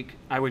first week,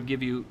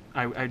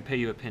 I'd pay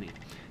you a penny,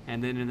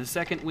 and then in the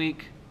second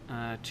week,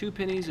 2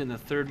 pennies. In the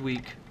third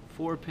week,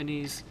 4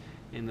 pennies.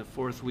 In the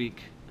fourth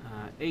week,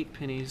 8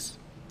 pennies.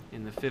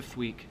 In the fifth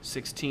week,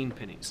 16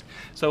 pennies.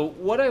 So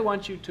what I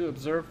want you to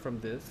observe from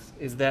this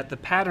is that the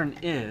pattern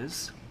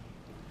is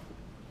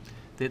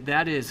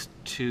that is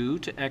 2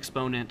 to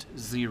exponent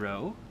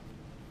 0,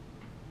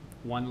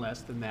 1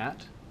 less than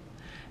that,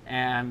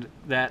 and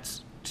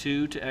that's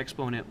 2 to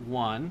exponent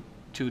 1,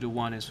 2 to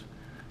 1 is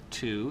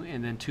 2,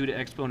 and then 2 to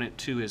exponent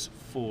 2 is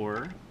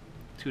 4,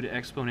 2 to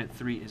exponent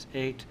 3 is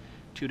 8,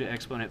 2 to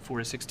exponent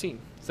 4 is 16.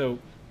 So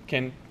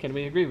can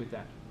we agree with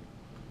that?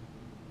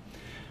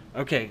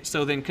 Okay,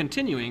 so then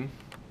continuing,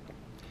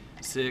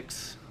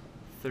 6,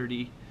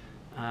 30,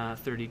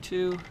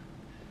 32,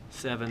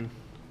 7,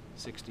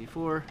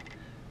 64,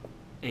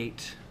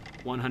 8,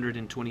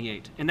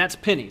 128. And that's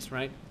pennies,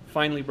 right?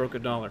 Finally broke a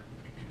dollar.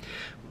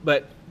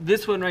 But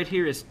this one right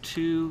here is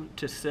 2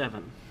 to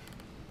 7.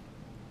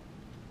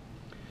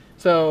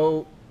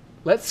 So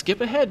let's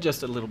skip ahead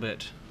just a little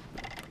bit.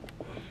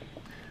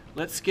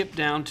 Let's skip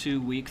down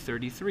to week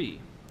 33.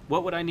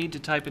 What would I need to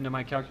type into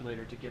my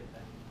calculator to get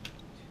that?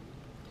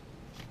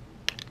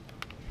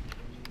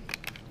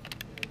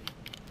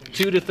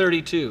 2 to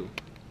 32,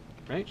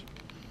 right?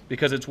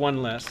 Because it's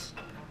one less.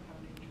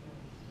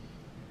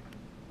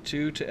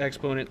 2 to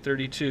exponent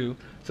 32.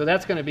 So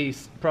that's going to be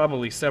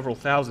probably several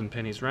thousand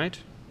pennies, right?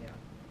 Yeah.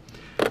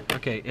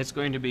 Okay, it's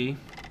going to be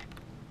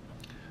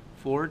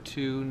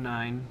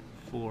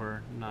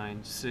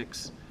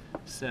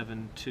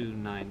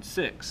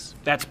 42949672296.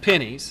 That's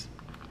pennies.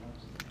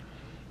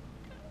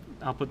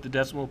 I'll put the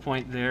decimal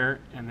point there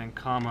and then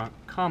comma,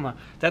 comma.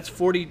 That's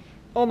 40,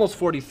 almost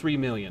 43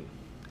 million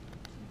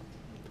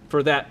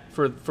for that,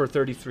 for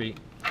 33.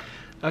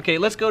 Okay,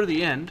 let's go to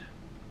the end,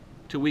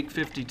 to week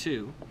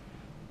 52.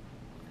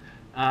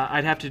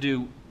 I'd have to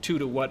do 2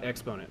 to what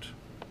exponent?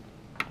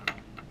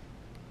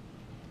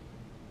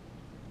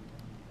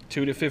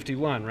 2 to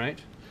 51, right?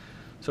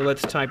 So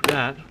let's type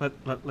that.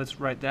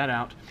 Let's write that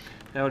out.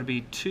 That would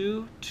be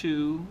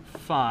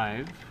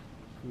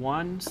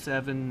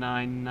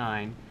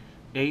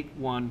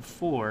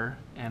 22517998114,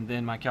 and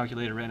then my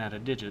calculator ran out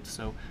of digits.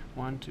 So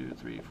 1, 2,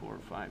 3, 4,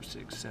 5,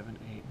 6, 7,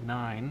 8,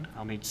 9.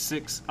 I'll need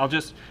 6.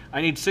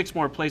 I need 6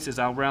 more places.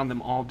 I'll round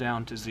them all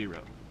down to 0.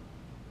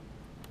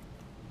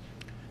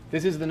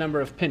 This is the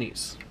number of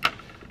pennies.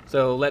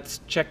 So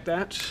let's check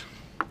that.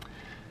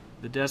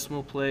 The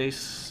decimal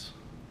place,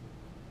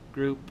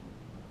 group,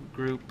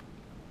 group,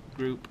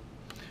 group,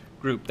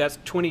 group. That's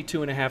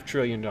 $22.5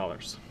 trillion.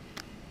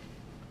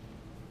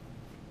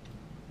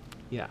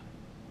 Yeah.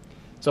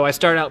 So I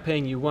start out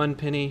paying you 1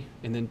 penny,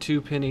 and then 2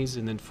 pennies,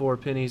 and then 4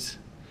 pennies,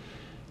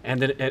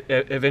 and then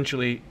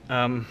eventually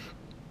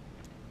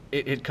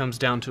it comes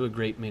down to a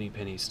great many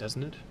pennies,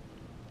 doesn't it?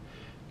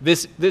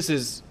 This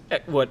is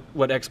what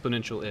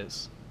exponential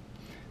is.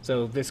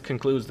 So this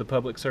concludes the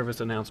public service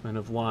announcement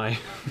of why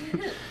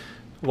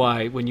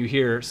when you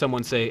hear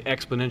someone say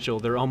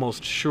exponential, they're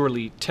almost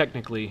surely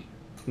technically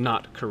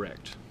not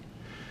correct.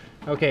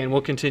 Okay, and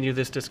we'll continue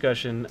this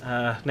discussion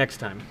next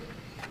time.